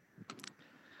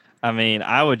 I mean,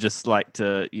 I would just like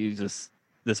to use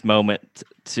this moment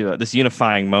to this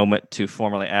unifying moment to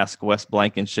formally ask Wes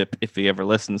Blankenship if he ever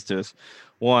listens to us.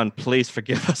 One, please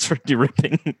forgive us for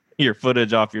ripping your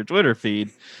footage off your Twitter feed.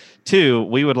 Two,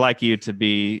 we would like you to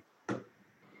be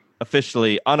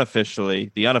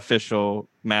unofficially, the unofficial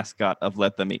mascot of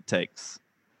Let Them Eat Takes.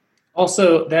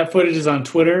 Also, that footage is on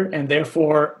Twitter, and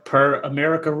therefore, per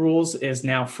America rules, is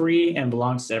now free and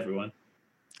belongs to everyone.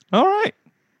 All right.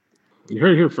 You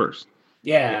heard it here first.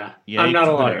 Yeah, I'm not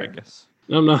a lawyer. I guess.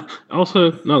 I'm not.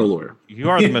 Also, not a lawyer. You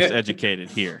are the most educated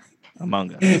here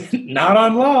among us. Not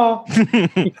on law.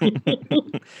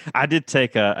 I did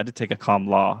take a comm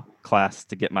law class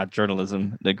to get my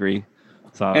journalism degree.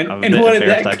 So and what did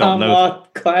that comm law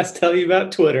class tell you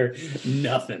about Twitter?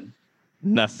 Nothing.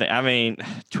 I mean,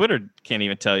 Twitter can't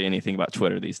even tell you anything about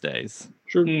Twitter these days.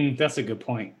 Sure. That's a good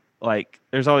point. Like,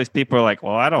 there's all these people who are like,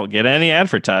 well, I don't get any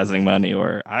advertising money,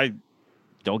 or I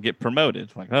don't get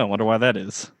promoted. Like, oh, I wonder why that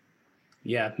is.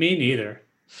 Yeah, me neither.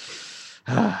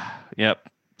 Yep.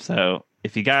 So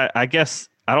if you got, I guess,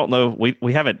 I don't know.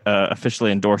 We haven't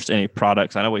officially endorsed any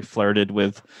products. I know we flirted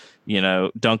with,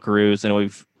 Dunkaroos, and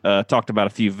we've talked about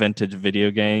a few vintage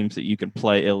video games that you can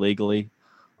play illegally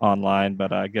online.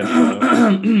 But I guess,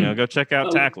 go check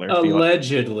out Tackler.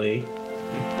 Allegedly.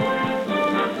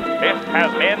 This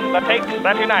has been the Takes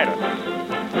That Unite Us.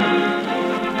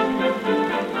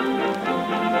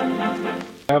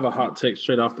 I have a hot take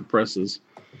straight off the presses.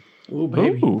 Ooh,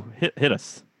 baby. Ooh, hit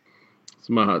us. It's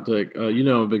my hot take. I'm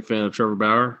a big fan of Trevor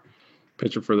Bauer,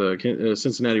 pitcher for the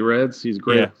Cincinnati Reds. He's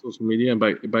great on social media, and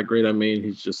by great I mean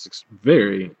he's just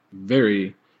very,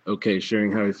 very okay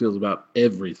sharing how he feels about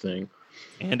everything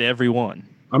and everyone.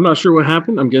 I'm not sure what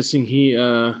happened. I'm guessing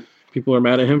people are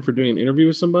mad at him for doing an interview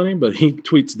with somebody, but he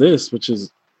tweets this, which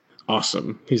is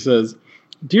awesome. He says,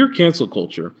 "Dear cancel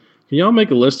culture, can y'all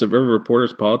make a list of every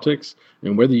reporter's politics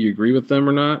and whether you agree with them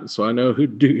or not, so I know who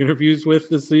to do interviews with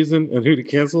this season and who to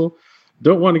cancel?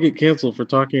 Don't want to get canceled for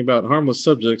talking about harmless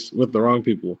subjects with the wrong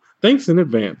people. Thanks in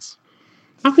advance."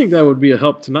 I think that would be a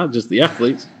help to not just the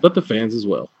athletes, but the fans as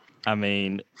well. I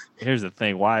mean, here's the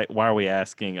thing. Why are we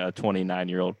asking a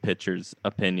 29-year-old pitcher's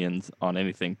opinions on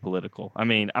anything political? I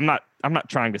mean, I'm not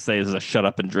trying to say this is a shut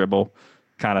up and dribble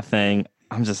kind of thing.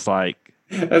 I'm just like,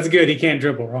 that's good. He can't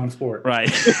dribble. Wrong sport.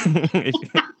 Right.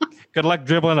 Good luck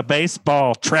dribbling a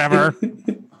baseball, Trevor.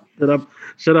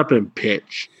 Shut up and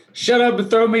pitch. Shut up and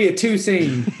throw me a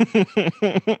two-seam.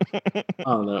 I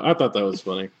don't know. I thought that was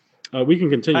funny. We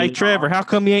can continue. Hey, Trevor, how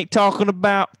come you ain't talking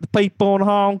about the people in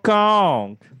Hong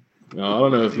Kong? No, I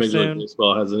don't know if Major League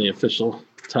Baseball has any official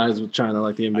ties with China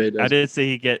like the NBA does. I did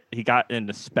see he got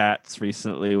into spats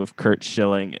recently with Curt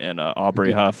Schilling and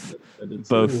Aubrey Huff,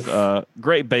 both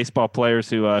great baseball players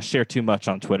who share too much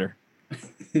on Twitter.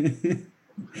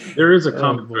 There is a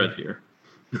common thread here.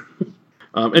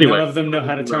 Anyway, none of them know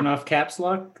how to turn off caps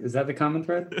lock. Is that the common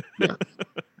thread? Yeah.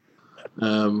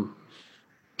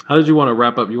 How did you want to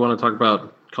wrap up? You want to talk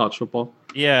about college football?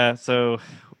 Yeah. So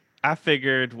I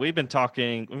figured we've been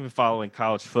following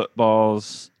college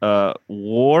football's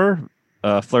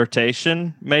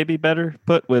flirtation, maybe better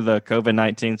put, with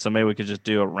COVID-19. So maybe we could just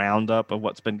do a roundup of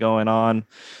what's been going on.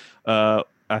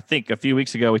 I think a few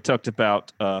weeks ago we talked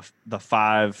about the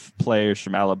 5 players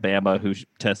from Alabama who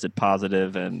tested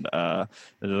positive, and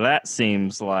that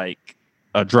seems like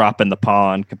a drop in the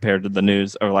pond compared to the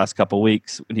news over the last couple of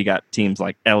weeks. You got teams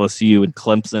like LSU and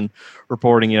Clemson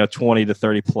reporting, 20 to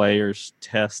 30 players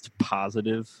test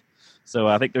positive. So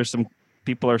I think there's some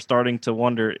people are starting to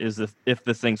wonder if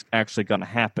this thing's actually going to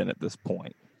happen at this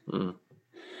point.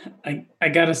 I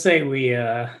gotta say we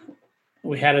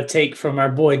had a take from our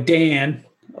boy Dan,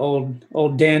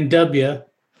 old Dan W.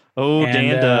 Oh, And,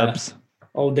 Dan Dubs.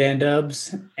 Old Dan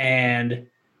Dubs, and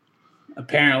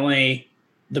apparently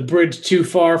the bridge too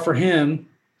far for him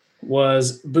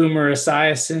was Boomer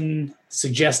Esiason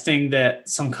suggesting that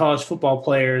some college football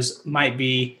players might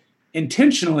be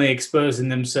intentionally exposing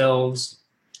themselves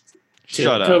to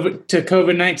Shut up.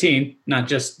 COVID-19, not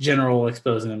just general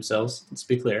exposing themselves. Let's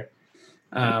be clear.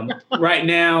 Right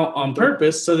now on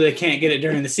purpose so that they can't get it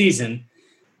during the season.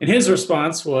 And his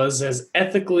response was, as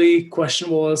ethically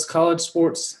questionable as college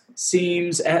sports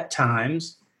seems at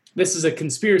times, this is a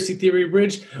conspiracy theory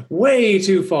bridge way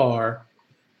too far,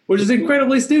 which is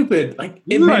incredibly stupid. Like,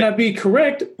 it may not be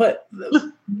correct, but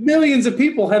millions of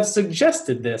people have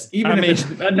suggested this, even if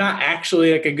it's not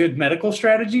actually like a good medical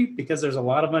strategy, because there's a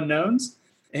lot of unknowns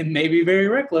and may be very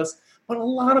reckless. But a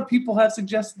lot of people have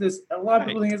suggested this. A lot of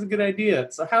people think it's a good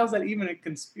idea. So how is that even a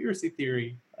conspiracy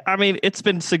theory? I mean, it's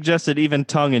been suggested even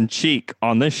tongue in cheek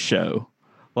on this show.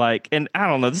 Like, and I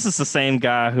don't know, this is the same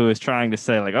guy who is trying to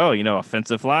say, like, oh,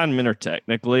 offensive linemen are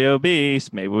technically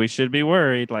obese. Maybe we should be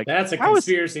worried. Like, that's a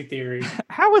conspiracy theory.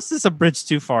 How is this a bridge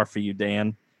too far for you,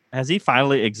 Dan? Has he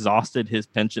finally exhausted his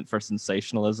penchant for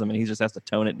sensationalism and he just has to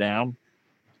tone it down?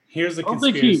 Here's the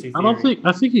conspiracy theory.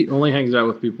 I think he only hangs out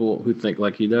with people who think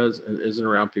like he does and isn't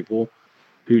around people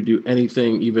who do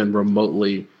anything even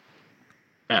remotely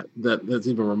that's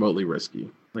even remotely risky.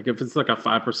 Like if it's like a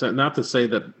 5%, not to say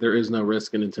that there is no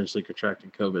risk in intentionally contracting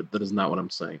COVID. That is not what I'm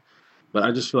saying. But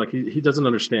I just feel like he doesn't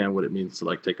understand what it means to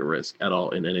like take a risk at all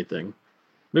in anything.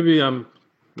 Maybe I'm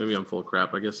full of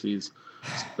crap. I guess he's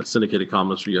a syndicated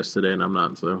columnist for yesterday and I'm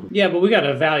not. So yeah, but we got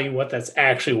to value what that's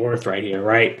actually worth right here,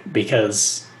 right?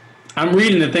 Because I'm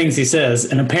reading the things he says,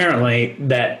 and apparently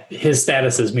that his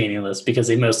status is meaningless because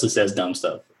he mostly says dumb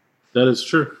stuff. That is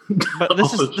true. But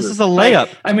this is a layup.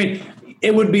 Like, I mean,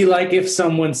 it would be like if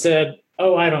someone said,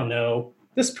 oh, I don't know,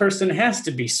 this person has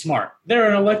to be smart.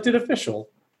 They're an elected official.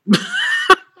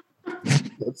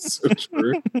 That's so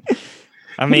true.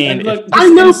 I mean, look,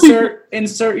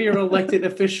 insert your elected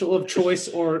official of choice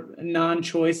or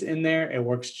non-choice in there. It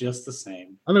works just the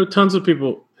same. I know tons of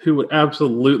people who would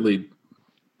absolutely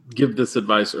give this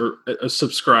advice or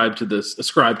ascribe to this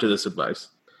advice.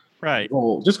 Right.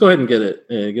 Well, just go ahead and get it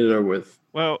over with.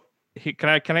 Well, can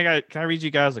I read you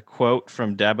guys a quote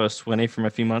from Dabo Swinney from a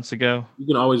few months ago? You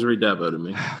can always read Dabo to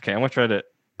me. Okay, I'm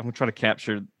gonna try to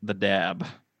capture the dab.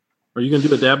 Are you gonna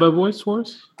do a Dabo voice for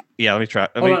us? Yeah, let me try.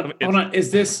 Hold on.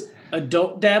 Is this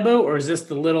adult Dabo or is this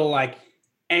the little like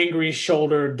angry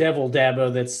shoulder devil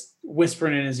Dabo that's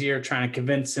whispering in his ear trying to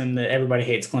convince him that everybody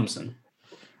hates Clemson?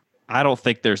 I don't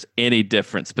think there's any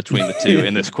difference between the two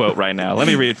in this quote right now. Let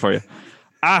me read it for you.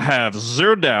 I have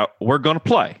zero doubt we're going to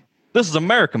play. This is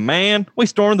America, man. We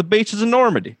stormed the beaches of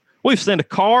Normandy. We've sent a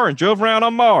car and drove around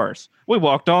on Mars. We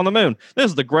walked on the moon. This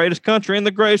is the greatest country and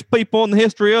the greatest people in the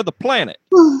history of the planet.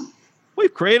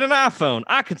 We've created an iPhone.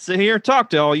 I can sit here and talk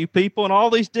to all you people in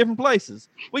all these different places.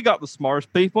 We got the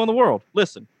smartest people in the world.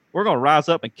 Listen, we're going to rise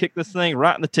up and kick this thing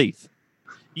right in the teeth.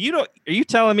 Are you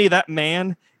telling me that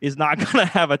man is not going to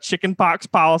have a chicken pox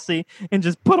policy and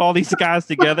just put all these guys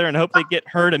together and hope they get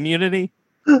herd immunity?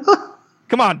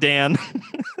 Come on, Dan.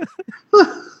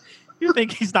 You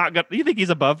think he's not good? You think he's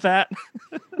above that?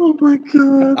 Oh my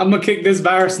God! I'm gonna kick this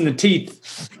virus in the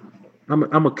teeth. I'm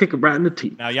gonna kick it right in the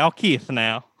teeth. Now, y'all, Keith.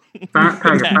 Now, fat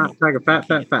tiger, fat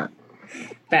tiger, fat.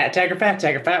 Fat tiger, fat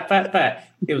tiger, fat.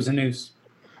 It was a noose.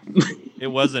 It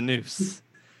was a noose.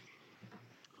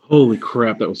 Holy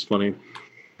crap, that was funny.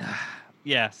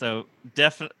 Yeah. So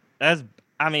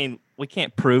definitely, we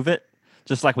can't prove it.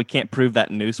 Just like we can't prove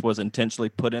that noose was intentionally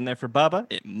put in there for Bubba.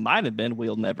 It might have been.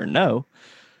 We'll never know.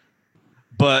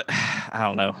 But I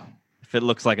don't know. If it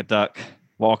looks like a duck,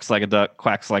 walks like a duck,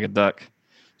 quacks like a duck,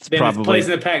 then it plays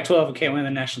in the Pac-12 and can't win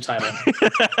the national title.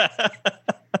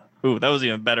 Ooh, that was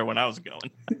even better when I was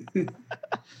going.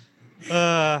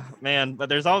 Man, but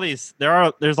there's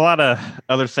a lot of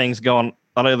other things going,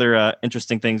 a lot of other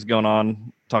interesting things going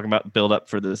on. Talking about build up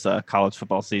for this college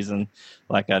football season,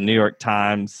 like New York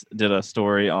Times did a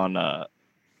story on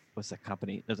what's that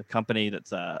company? There's a company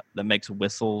that makes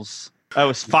whistles. Oh,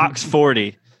 it's Fox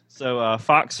 40. So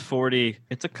Fox 40,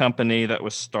 it's a company that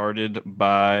was started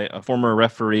by a former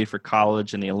referee for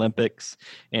college in the Olympics,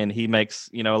 and he makes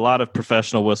a lot of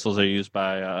professional whistles are used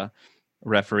by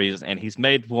referees, and he's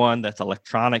made one that's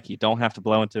electronic. You don't have to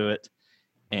blow into it.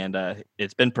 And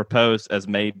it's been proposed as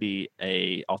maybe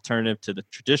a alternative to the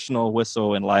traditional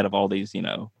whistle in light of all these,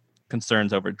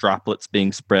 concerns over droplets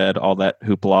being spread, all that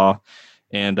hoopla.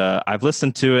 And I've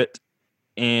listened to it,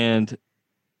 and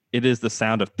it is the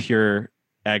sound of pure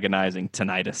agonizing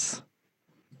tinnitus.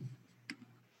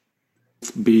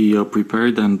 Be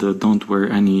prepared and don't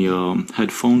wear any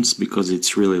headphones because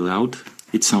it's really loud.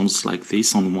 It sounds like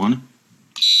this on one.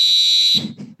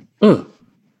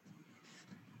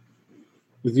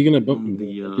 Is he gonna bump On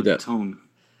the tone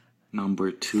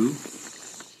number 2.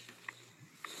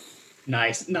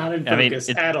 Nice. Not in focus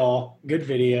at all. Good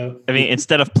video. I mean,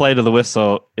 instead of play to the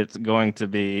whistle, it's going to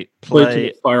be play to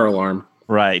the fire alarm.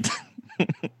 Right.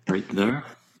 Right there.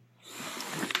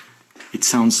 It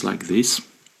sounds like this.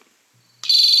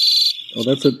 Oh,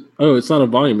 that's it's not a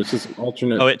volume. It's just an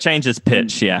alternate. Oh, it changes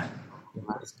pitch. Yeah.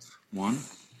 Last one.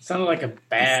 Sounded like a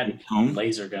bad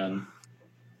laser gun.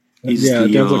 It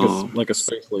sounds like a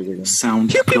space laser gun.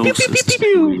 Sound closest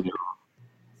to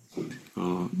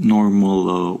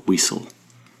normal whistle,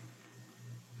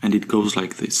 and it goes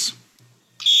like this.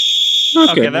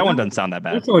 Okay, that one doesn't sound that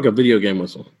bad. It's like a video game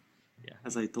whistle.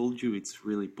 As I told you, it's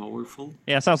really powerful.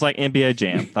 Yeah, it sounds like NBA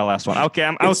Jam, the last one. Okay,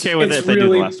 I'm okay with it if they do the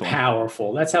last one. It's really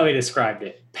powerful. That's how he described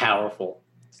it. Powerful.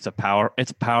 It's a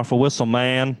powerful whistle,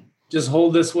 man. Just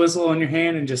hold this whistle in your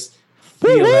hand and just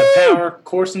feel that power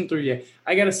coursing through you.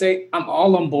 I got to say, I'm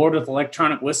all on board with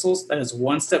electronic whistles. That is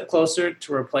one step closer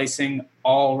to replacing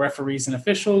all referees and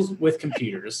officials with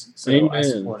computers. So Amen. I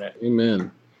support it.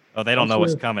 Amen. Oh, they don't know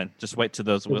what's coming. Just wait till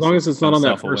those whistles. As long as it's not on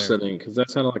that first setting, because that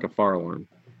sounded like a fire alarm.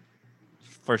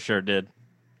 For sure did.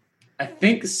 I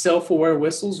think self-aware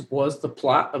whistles was the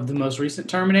plot of the most recent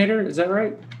Terminator. Is that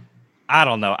right? I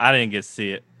don't know. I didn't get to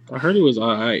see it. I heard it was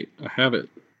all right. I have it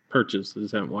purchased. I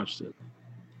just haven't watched it.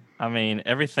 I mean,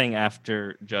 everything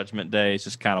after Judgment Day is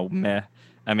just kind of meh.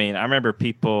 I mean, I remember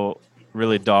people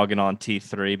really dogging on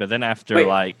T3, but then after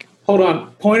Hold on.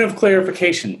 Point of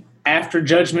clarification. After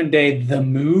Judgment Day, the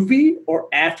movie, or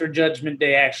after Judgment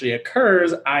Day actually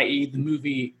occurs, i.e. the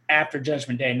movie after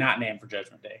Judgment Day, not named for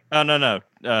Judgment Day? Oh, no.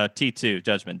 T2,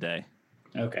 Judgment Day.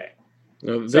 Okay.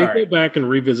 They go back and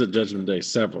revisit Judgment Day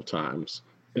several times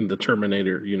in the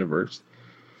Terminator universe.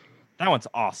 That one's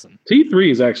awesome. T3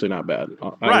 is actually not bad.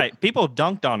 Right. People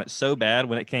dunked on it so bad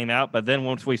when it came out, but then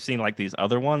once we've seen like these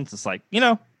other ones, it's like, it's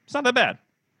not that bad.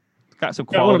 It's got some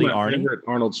quality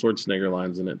Arnold Schwarzenegger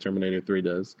lines in it. Terminator 3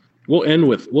 does.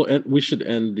 We should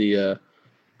end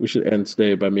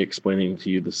today by me explaining to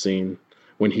you the scene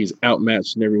when he's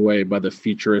outmatched in every way by the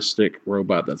futuristic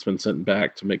robot that's been sent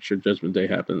back to make sure Judgment Day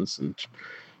happens, and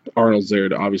Arnold's there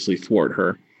to obviously thwart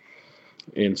her.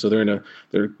 And so they're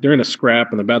in a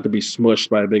scrap and about to be smushed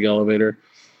by a big elevator,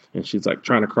 and she's like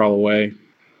trying to crawl away,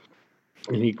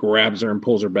 and he grabs her and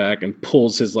pulls her back and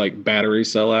pulls his like battery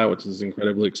cell out, which is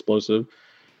incredibly explosive,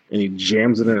 and he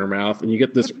jams it in her mouth, and you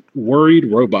get this worried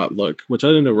robot look, which I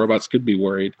didn't know robots could be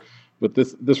worried, but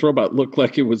this robot looked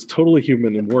like it was totally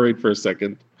human and worried for a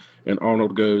second, and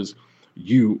Arnold goes,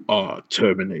 "You are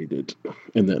terminated,"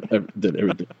 and then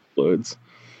everything explodes.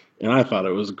 And I thought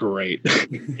it was great.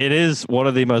 It is one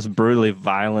of the most brutally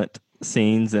violent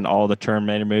scenes in all the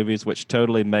Terminator movies, which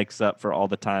totally makes up for all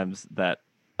the times that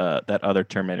that other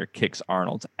Terminator kicks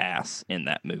Arnold's ass in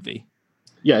that movie.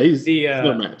 Yeah, he's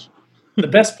no match. The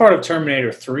best part of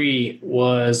Terminator 3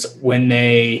 was when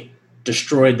they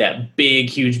destroyed that big,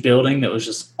 huge building that was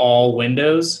just all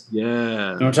windows. Yeah. You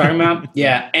know what I'm talking about?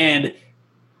 Yeah. And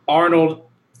Arnold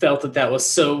felt that was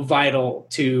so vital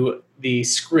to the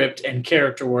script and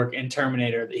character work in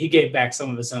Terminator that he gave back some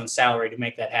of his own salary to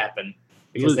make that happen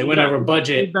because they went over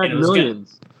budget. And it was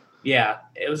millions.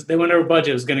 They went over budget.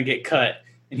 It was going to get cut.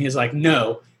 And he was like,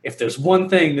 no, if there's one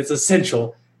thing that's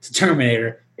essential to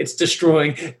Terminator, it's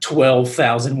destroying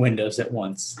 12,000 windows at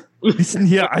once. Listen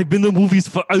here, I've been in movies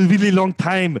for a really long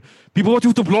time. People want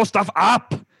you to blow stuff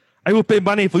up. I will pay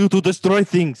money for you to destroy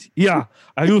things. Yeah,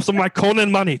 I use some of my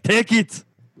Conan money. Take it.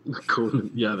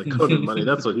 Conan, the Conan money.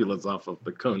 That's what he lives off of,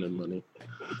 the Conan money.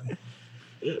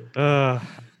 Well,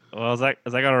 is that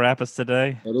going to wrap us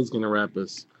today? That is going to wrap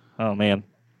us. Oh, man.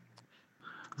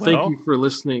 Thank you for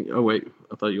listening. Oh, wait.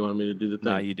 I thought you wanted me to do the thing.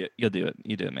 No, you do. You'll do it.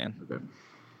 You do it, man. Okay.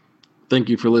 Thank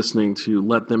you for listening to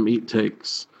Let Them Eat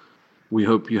Takes. We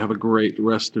hope you have a great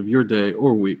rest of your day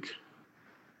or week.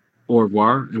 Au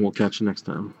revoir, and we'll catch you next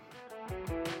time.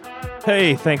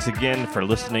 Hey, thanks again for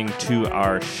listening to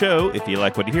our show. If you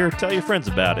like what you hear, tell your friends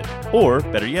about it. Or,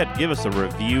 better yet, give us a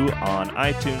review on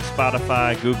iTunes,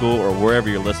 Spotify, Google, or wherever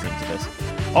you're listening to this.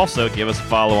 Also, give us a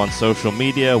follow on social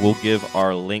media. We'll give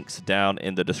our links down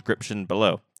in the description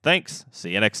below. Thanks.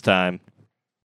 See you next time.